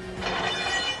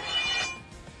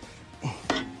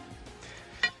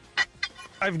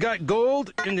 I've got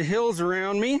gold in the hills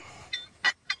around me.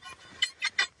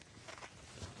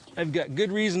 I've got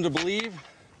good reason to believe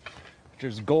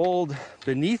there's gold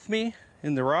beneath me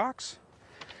in the rocks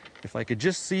if I could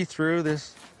just see through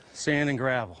this sand and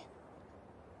gravel.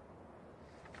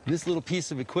 This little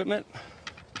piece of equipment,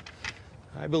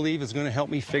 I believe, is going to help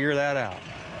me figure that out.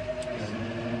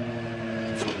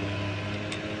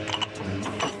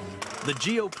 The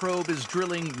GeoProbe is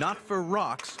drilling not for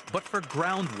rocks, but for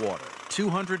groundwater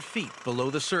 200 feet below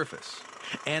the surface.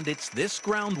 And it's this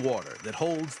groundwater that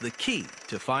holds the key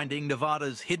to finding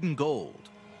Nevada's hidden gold.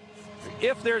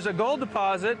 If there's a gold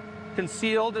deposit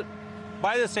concealed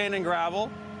by the sand and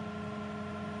gravel,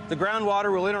 the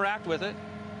groundwater will interact with it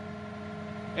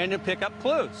and it'll pick up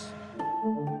clues.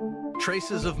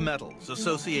 Traces of metals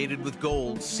associated with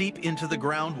gold seep into the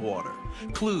groundwater,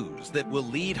 clues that will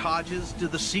lead Hodges to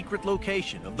the secret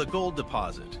location of the gold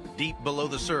deposit deep below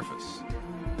the surface.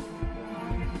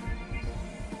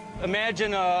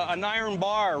 Imagine an iron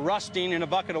bar rusting in a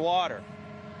bucket of water.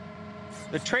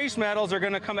 The trace metals are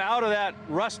going to come out of that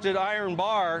rusted iron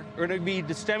bar, are going to be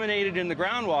disseminated in the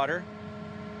groundwater,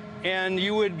 and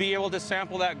you would be able to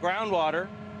sample that groundwater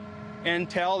and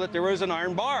tell that there was an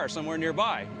iron bar somewhere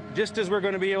nearby. Just as we're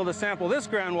going to be able to sample this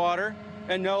groundwater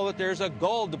and know that there's a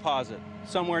gold deposit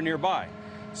somewhere nearby.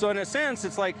 So in a sense,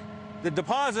 it's like the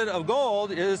deposit of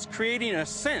gold is creating a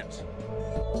scent.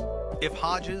 If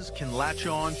Hodges can latch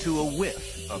on to a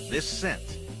whiff of this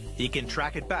scent, he can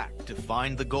track it back to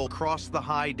find the gold across the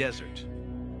high desert.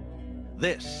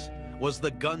 This was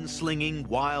the gunslinging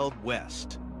Wild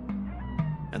West.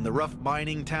 And the rough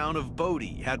mining town of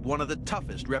Bodie had one of the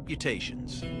toughest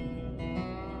reputations.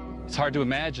 It's hard to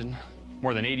imagine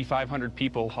more than 8,500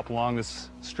 people up along this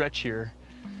stretch here.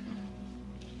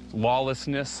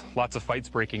 Lawlessness, lots of fights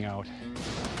breaking out.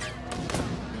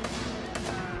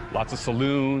 Lots of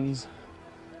saloons,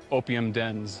 opium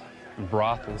dens, and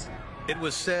brothels. It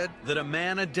was said that a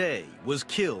man a day was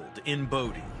killed in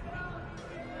Bodie.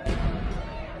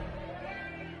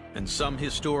 And some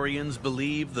historians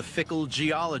believe the fickle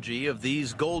geology of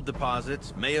these gold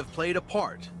deposits may have played a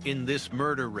part in this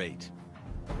murder rate.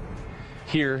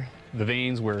 Here, the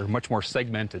veins were much more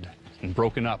segmented and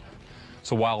broken up.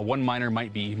 So while one miner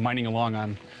might be mining along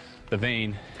on the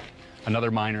vein,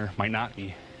 another miner might not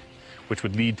be, which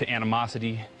would lead to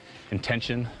animosity and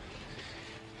tension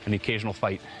and the occasional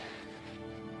fight.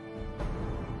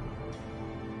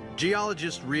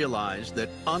 Geologists realized that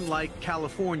unlike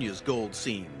California's gold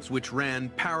seams, which ran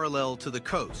parallel to the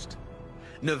coast,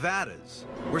 Nevada's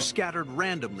were scattered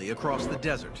randomly across the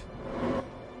desert.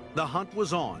 The hunt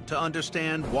was on to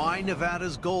understand why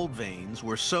Nevada's gold veins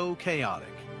were so chaotic.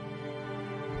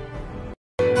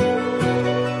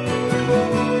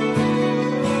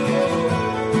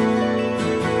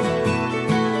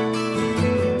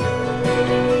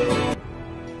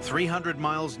 "300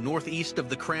 miles northeast of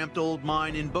the cramped old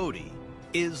mine in Bodie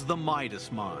is the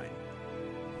Midas Mine.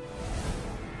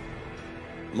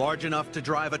 Large enough to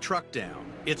drive a truck down,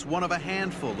 it's one of a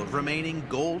handful of remaining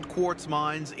gold quartz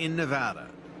mines in Nevada,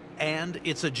 and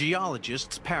it's a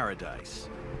geologist's paradise.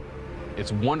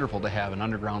 It's wonderful to have an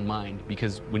underground mine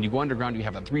because when you go underground, you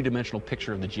have a three-dimensional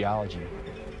picture of the geology.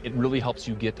 It really helps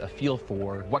you get a feel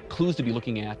for what clues to be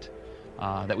looking at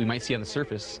that we might see on the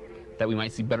surface, that we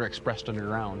might see better expressed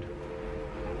underground.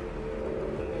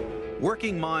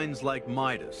 Working mines like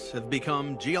Midas have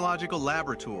become geological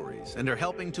laboratories and are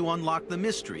helping to unlock the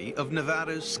mystery of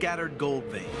Nevada's scattered gold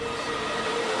veins.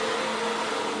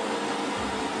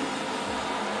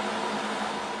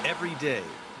 Every day,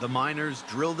 the miners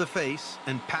drill the face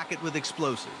and pack it with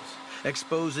explosives,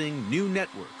 exposing new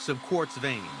networks of quartz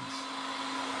veins.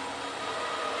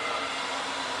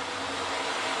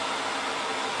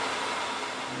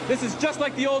 This is just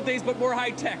like the old days, but more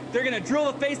high-tech. They're gonna drill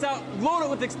the face out, load it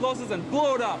with explosives, and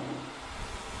blow it up.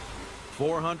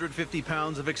 450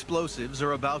 pounds of explosives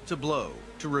are about to blow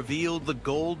to reveal the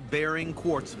gold-bearing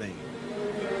quartz vein.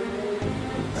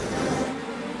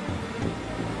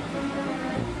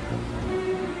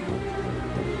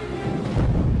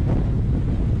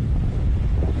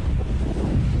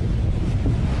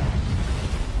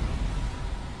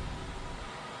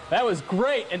 That was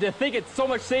great, and to think it's so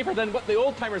much safer than what the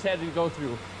old-timers had to go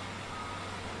through.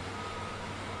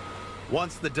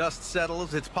 Once the dust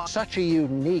settles, it's such a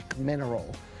unique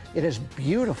mineral. It is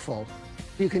beautiful.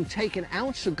 You can take an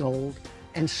ounce of gold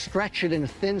and stretch it in a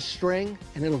thin string,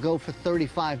 and it'll go for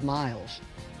 35 miles.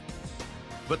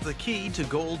 But the key to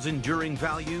gold's enduring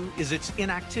value is its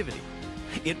inactivity.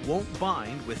 It won't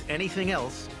bind with anything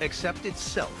else except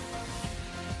itself.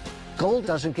 Gold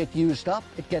doesn't get used up,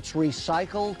 it gets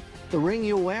recycled. The ring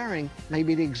you're wearing may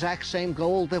be the exact same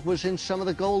gold that was in some of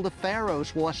the gold the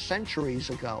pharaohs wore centuries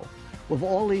ago. With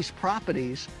all these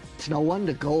properties, it's no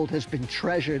wonder gold has been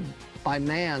treasured by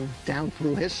man down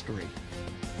through history.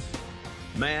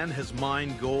 Man has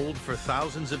mined gold for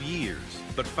thousands of years,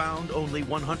 but found only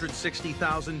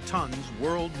 160,000 tons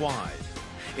worldwide,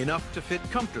 enough to fit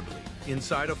comfortably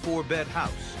inside a 4-bed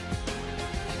house.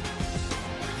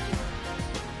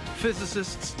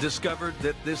 Physicists discovered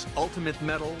that this ultimate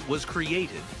metal was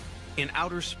created in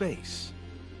outer space,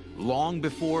 long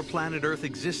before planet Earth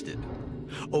existed,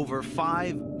 over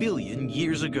 5 billion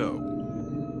years ago.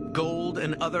 Gold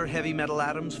and other heavy metal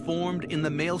atoms formed in the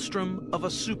maelstrom of a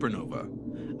supernova,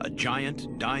 a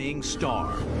giant dying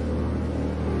star.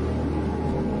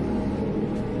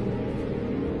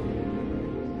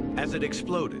 As it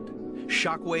exploded,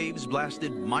 shockwaves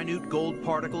blasted minute gold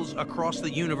particles across the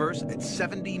universe at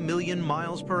 70 million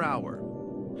miles per hour,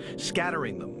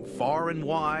 scattering them far and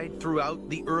wide throughout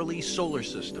the early solar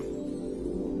system.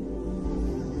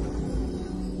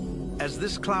 As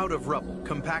this cloud of rubble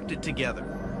compacted together,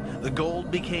 the gold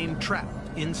became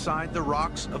trapped inside the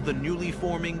rocks of the newly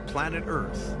forming planet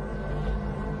Earth.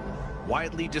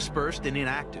 Widely dispersed and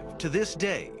inactive, to this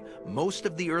day, most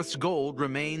of the Earth's gold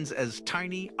remains as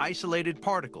tiny, isolated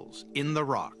particles in the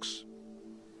rocks.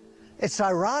 It's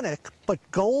ironic, but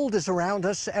gold is around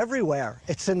us everywhere.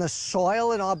 It's in the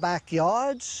soil in our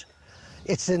backyards.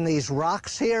 It's in these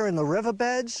rocks here in the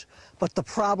riverbeds. But the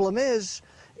problem is,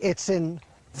 it's in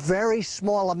very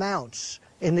small amounts.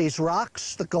 In these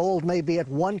rocks, the gold may be at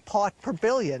 1 part per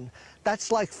billion.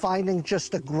 That's like finding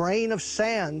just a grain of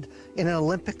sand in an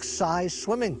Olympic-sized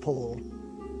swimming pool.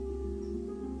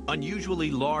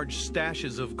 Unusually large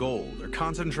stashes of gold are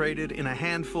concentrated in a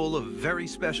handful of very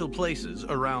special places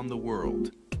around the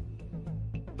world.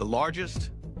 The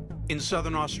largest in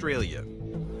southern Australia,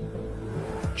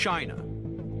 China,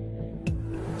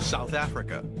 South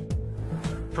Africa,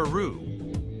 Peru,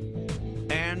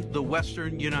 and the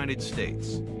western United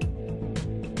States.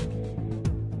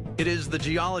 It is the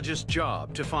geologist's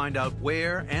job to find out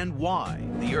where and why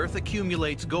the Earth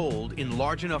accumulates gold in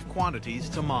large enough quantities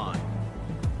to mine.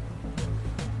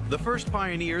 The first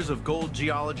pioneers of gold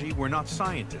geology were not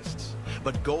scientists,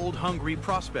 but gold-hungry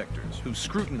prospectors who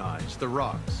scrutinized the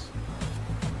rocks.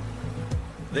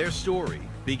 Their story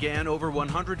began over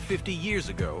 150 years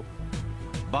ago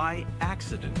by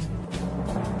accident.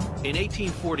 In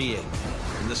 1848,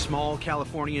 in the small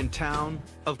Californian town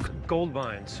of Gold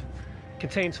mines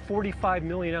contains 45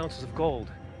 million ounces of gold.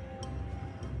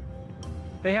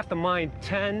 They have to mine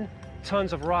 10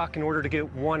 tons of rock in order to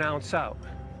get 1 ounce out.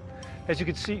 As you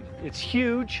can see, it's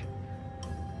huge,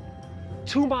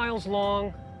 2 miles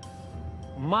long,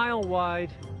 mile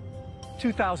wide,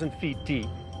 2,000 feet deep.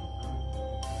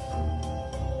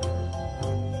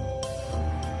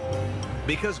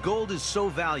 Because gold is so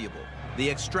valuable, the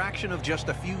extraction of just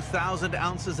a few thousand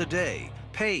ounces a day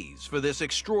pays for this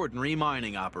extraordinary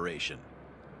mining operation.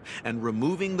 And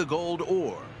removing the gold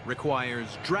ore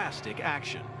requires drastic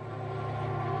action.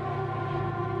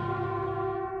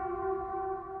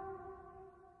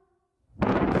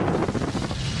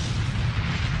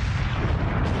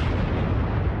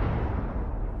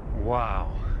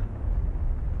 Wow.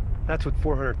 That's what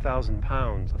 400,000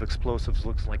 pounds of explosives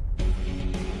looks like.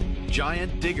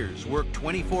 Giant diggers work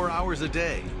 24 hours a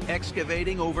day,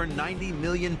 excavating over 90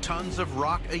 million tons of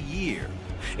rock a year,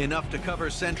 enough to cover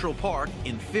Central Park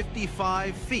in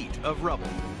 55 feet of rubble.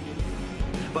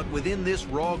 But within this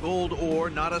raw gold ore,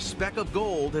 not a speck of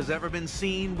gold has ever been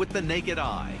seen with the naked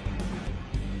eye.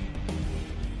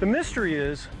 The mystery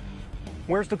is,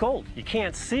 where's the gold? You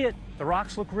can't see it. The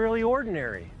rocks look really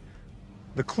ordinary.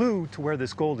 The clue to where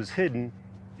this gold is hidden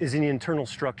is in the internal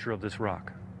structure of this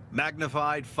rock.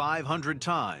 Magnified 500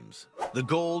 times, the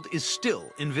gold is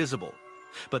still invisible.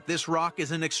 But this rock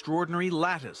is an extraordinary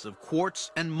lattice of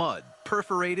quartz and mud,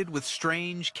 perforated with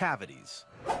strange cavities.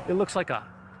 It looks like a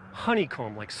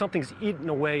honeycomb, like something's eaten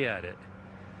away at it.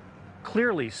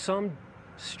 Clearly, some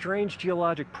strange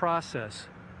geologic process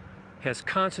has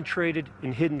concentrated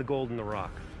and hidden the gold in the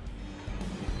rock.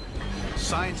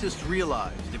 Scientists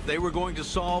realized if they were going to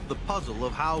solve the puzzle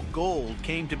of how gold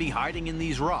came to be hiding in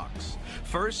these rocks,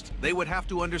 first they would have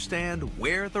to understand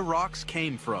where the rocks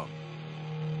came from.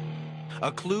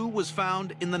 A clue was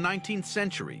found in the 19th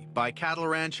century by cattle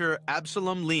rancher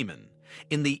Absalom Lehman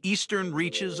in the eastern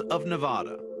reaches of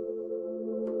Nevada.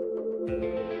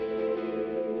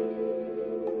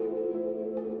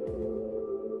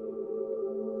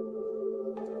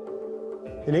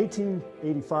 In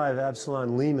 1885,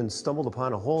 Absalom Lehman stumbled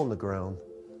upon a hole in the ground.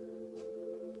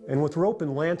 And with rope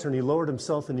and lantern, he lowered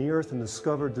himself in the earth and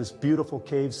discovered this beautiful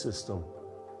cave system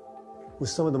with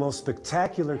some of the most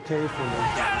spectacular cave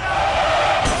formations.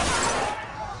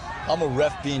 I'm a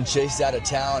ref being chased out of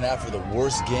town after the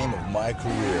worst game of my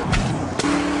career.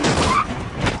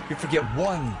 You forget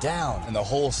one down, and the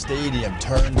whole stadium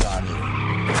turns on you.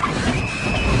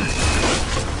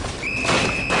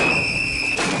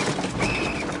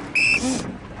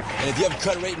 And if you have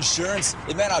cut rate insurance,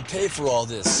 it may not pay for all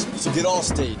this. So get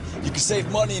Allstate. You can save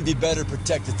money and be better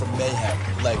protected from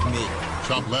mayhem, like me.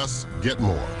 Shop less, get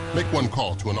more. Make one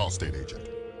call to an Allstate agent.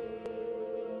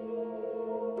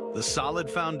 The solid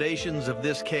foundations of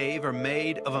this cave are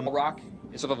made of a rock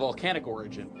is of a volcanic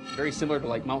origin, very similar to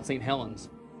like Mount St. Helens.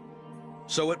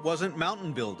 So it wasn't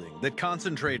mountain building that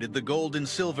concentrated the gold and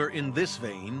silver in this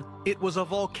vein, it was a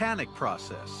volcanic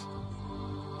process.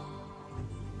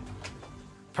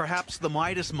 Perhaps the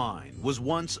Midas Mine was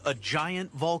once a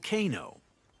giant volcano.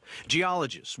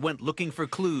 Geologists went looking for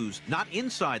clues not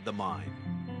inside the mine,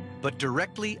 but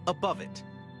directly above it.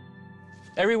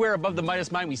 Everywhere above the Midas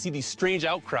Mine, we see these strange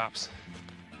outcrops.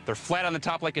 They're flat on the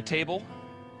top like a table,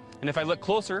 and if I look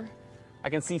closer, I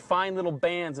can see fine little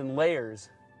bands and layers.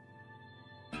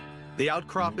 The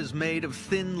outcrop is made of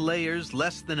thin layers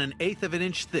less than 1/8 of an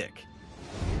inch thick.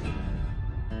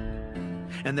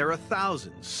 And there are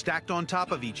thousands stacked on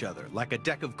top of each other like a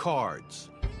deck of cards.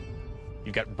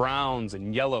 You've got browns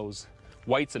and yellows,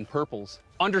 whites and purples.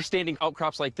 Understanding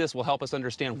outcrops like this will help us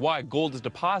understand why gold is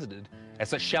deposited at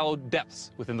such shallow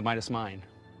depths within the Midas Mine.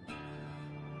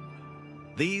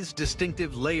 These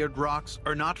distinctive layered rocks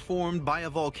are not formed by a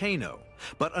volcano,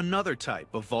 but another type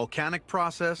of volcanic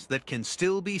process that can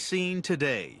still be seen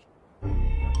today.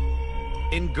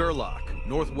 In Gerlach,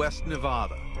 northwest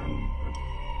Nevada.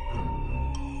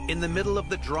 In the middle of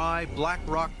the dry Black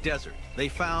Rock Desert, they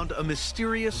found a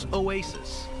mysterious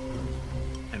oasis.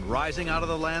 And rising out of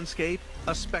the landscape,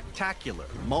 a spectacular,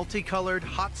 multicolored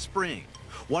hot spring,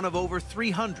 one of over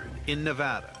 300 in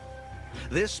Nevada.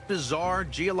 This bizarre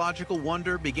geological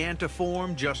wonder began to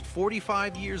form just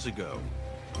 45 years ago.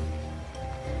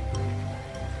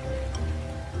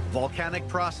 Volcanic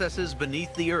processes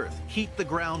beneath the earth heat the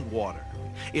groundwater.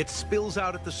 It spills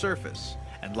out at the surface,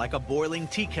 and like a boiling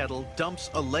tea kettle, dumps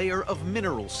a layer of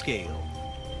mineral scale.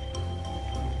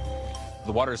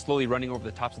 The water is slowly running over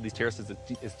the tops of these terraces.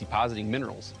 It's depositing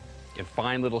minerals in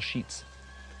fine little sheets,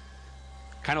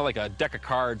 kind of like a deck of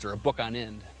cards or a book on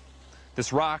end.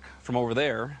 This rock from over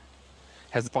there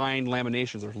has fine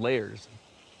laminations or layers.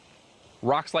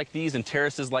 Rocks like these and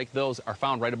terraces like those are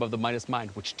found right above the Midas Mine,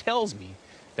 which tells me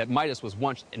that Midas was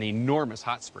once an enormous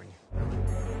hot spring.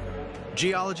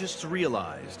 Geologists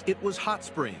realized it was hot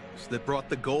springs that brought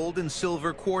the gold and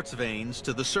silver quartz veins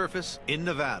to the surface in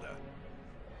Nevada.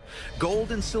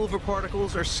 Gold and silver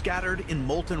particles are scattered in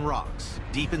molten rocks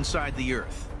deep inside the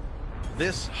earth.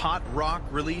 This hot rock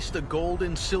released a gold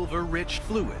and silver-rich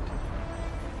fluid.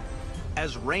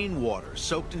 As rainwater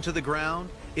soaked into the ground,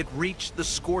 it reached the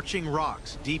scorching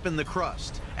rocks deep in the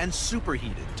crust and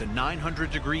superheated to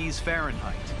 900 degrees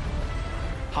Fahrenheit.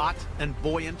 Hot and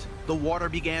buoyant, the water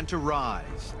began to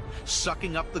rise,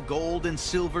 sucking up the gold and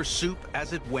silver soup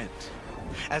as it went.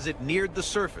 As it neared the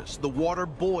surface, the water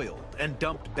boiled and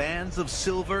dumped bands of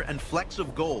silver and flecks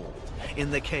of gold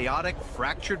in the chaotic,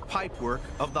 fractured pipework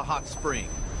of the hot spring.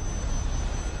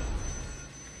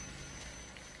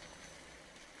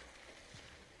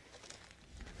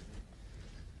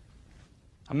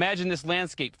 Imagine this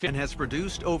landscape. And has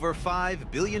produced over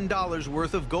 $5 billion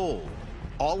worth of gold,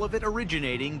 all of it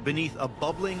originating beneath a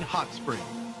bubbling hot spring.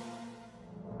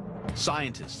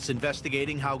 Scientists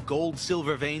investigating how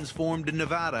gold-silver veins formed in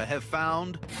Nevada have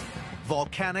found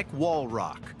volcanic wall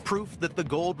rock, proof that the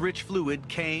gold-rich fluid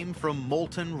came from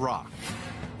molten rock,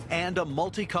 and a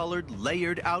multicolored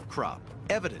layered outcrop,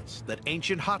 evidence that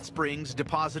ancient hot springs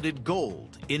deposited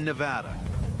gold in Nevada.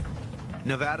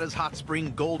 Nevada's hot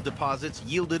spring gold deposits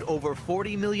yielded over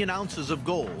 40 million ounces of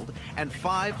gold and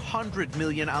 500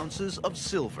 million ounces of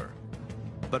silver.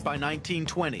 But by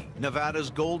 1920, Nevada's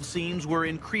gold seams were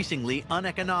increasingly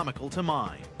uneconomical to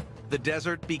mine. The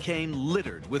desert became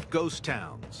littered with ghost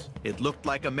towns. It looked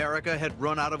like America had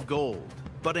run out of gold.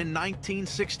 But in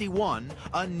 1961,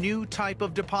 a new type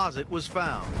of deposit was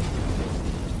found.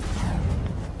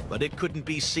 But it couldn't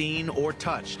be seen or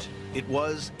touched. It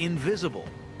was invisible.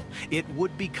 It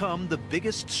would become the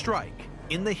biggest strike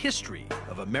in the history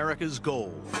of America's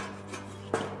gold.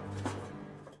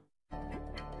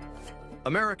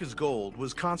 America's gold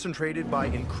was concentrated by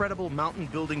incredible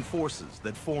mountain-building forces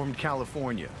that formed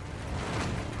California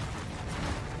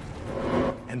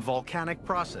and volcanic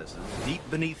processes deep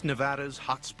beneath Nevada's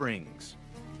hot springs.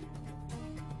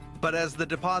 But as the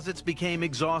deposits became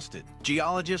exhausted,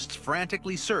 geologists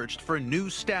frantically searched for new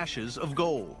stashes of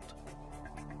gold.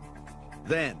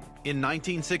 Then, in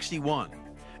 1961,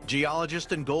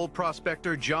 geologist and gold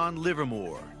prospector John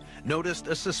Livermore noticed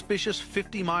a suspicious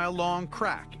 50-mile-long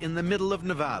crack in the middle of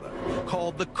Nevada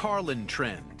called the Carlin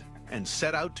Trend and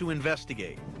set out to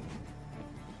investigate.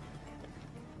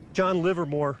 John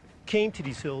Livermore came to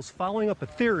these hills following up a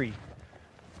theory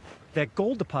that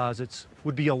gold deposits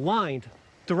would be aligned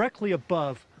directly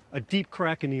above a deep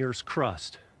crack in the Earth's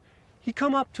crust. He'd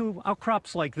come up to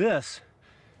outcrops like this,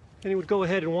 and he would go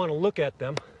ahead and want to look at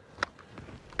them.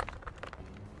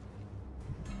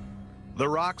 The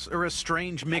rocks are a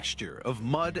strange mixture of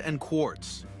mud and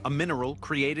quartz, a mineral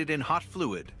created in hot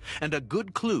fluid, and a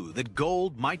good clue that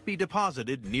gold might be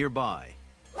deposited nearby.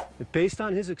 Based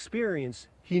on his experience,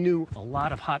 he knew a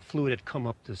lot of hot fluid had come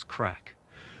up this crack.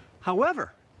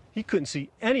 However, he couldn't see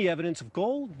any evidence of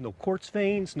gold, no quartz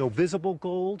veins, no visible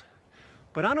gold.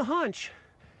 But on a hunch,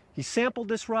 he sampled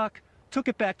this rock, took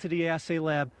it back to the assay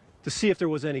lab to see if there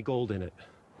was any gold in it.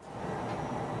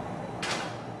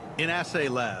 In assay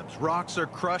labs, rocks are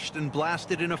crushed and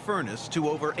blasted in a furnace to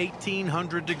over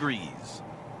 1,800 degrees.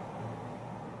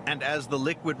 And as the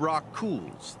liquid rock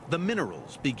cools, the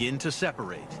minerals begin to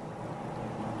separate.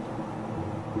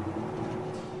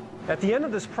 At the end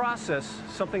of this process,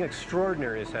 something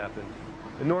extraordinary has happened.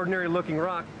 An ordinary-looking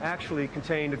rock actually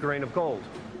contained a grain of gold.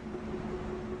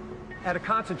 At a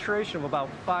concentration of about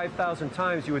 5,000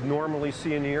 times you would normally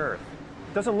see in the Earth.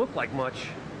 It doesn't look like much,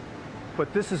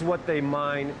 but this is what they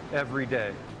mine every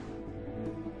day.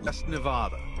 West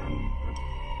Nevada.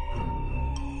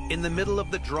 In the middle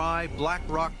of the dry Black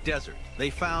Rock Desert, they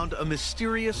found a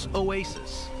mysterious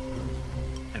oasis.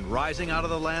 And rising out of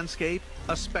the landscape,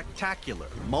 a spectacular,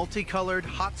 multicolored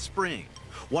hot spring,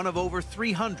 one of over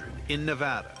 300 in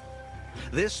Nevada.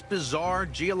 This bizarre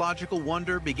geological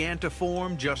wonder began to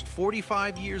form just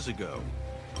 45 years ago.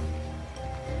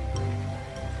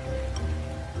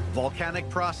 Volcanic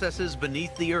processes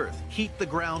beneath the earth heat the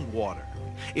groundwater.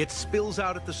 It spills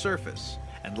out at the surface,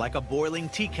 and like a boiling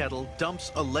tea kettle,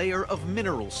 dumps a layer of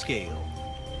mineral scale.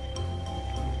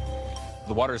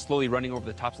 The water is slowly running over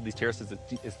the tops of these terraces.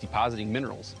 It's depositing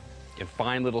minerals in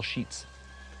fine little sheets,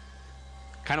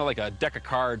 kind of like a deck of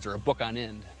cards or a book on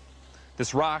end.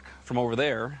 This rock from over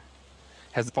there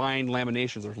has fine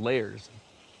laminations or layers.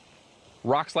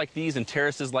 Rocks like these and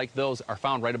terraces like those are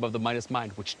found right above the Midas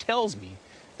mine, which tells me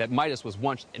that Midas was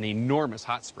once an enormous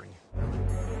hot spring.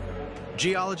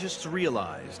 Geologists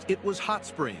realized it was hot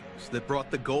springs that brought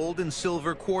the gold and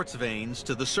silver quartz veins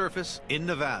to the surface in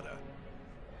Nevada.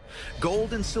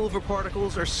 Gold and silver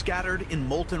particles are scattered in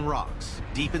molten rocks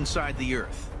deep inside the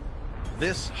earth.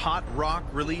 This hot rock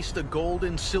released a gold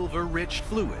and silver-rich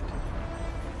fluid.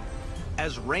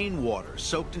 As rainwater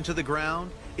soaked into the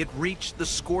ground, it reached the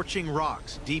scorching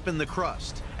rocks deep in the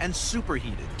crust and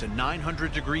superheated to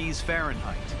 900 degrees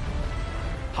Fahrenheit.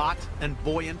 Hot and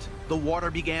buoyant, the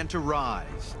water began to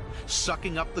rise,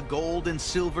 sucking up the gold and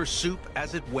silver soup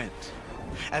as it went.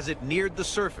 As it neared the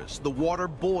surface, the water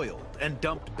boiled and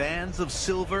dumped bands of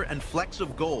silver and flecks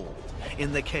of gold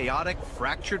in the chaotic,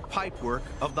 fractured pipework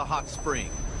of the hot spring.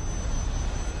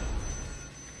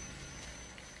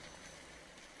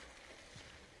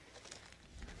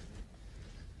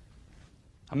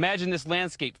 Imagine this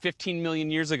landscape 15 million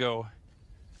years ago.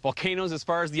 Volcanoes as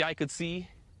far as the eye could see,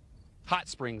 hot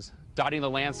springs dotting the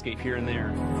landscape here and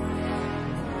there.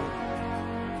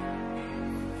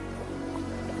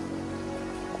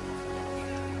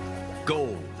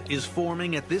 Gold is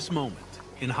forming at this moment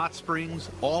in hot springs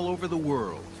all over the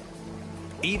world.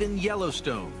 Even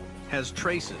Yellowstone has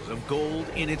traces of gold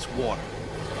in its water.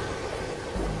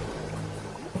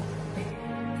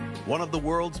 One of the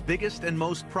world's biggest and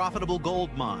most profitable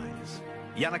gold mines,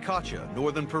 Yanacocha,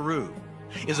 northern Peru,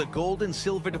 is a gold and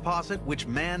silver deposit which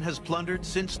man has plundered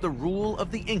since the rule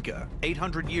of the Inca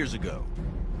 800 years ago.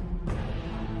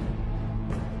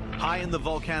 High in the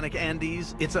volcanic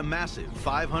Andes, it's a massive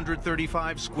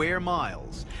 535 square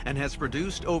miles and has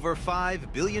produced over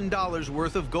 $5 billion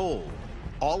worth of gold,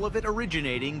 all of it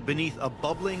originating beneath a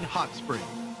bubbling hot spring.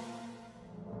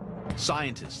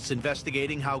 Scientists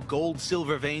investigating how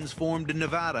gold-silver veins formed in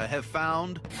Nevada have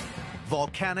found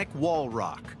volcanic wall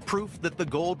rock, proof that the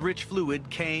gold-rich fluid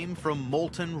came from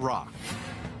molten rock,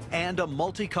 and a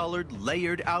multicolored,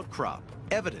 layered outcrop,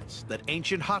 evidence that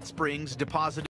ancient hot springs deposited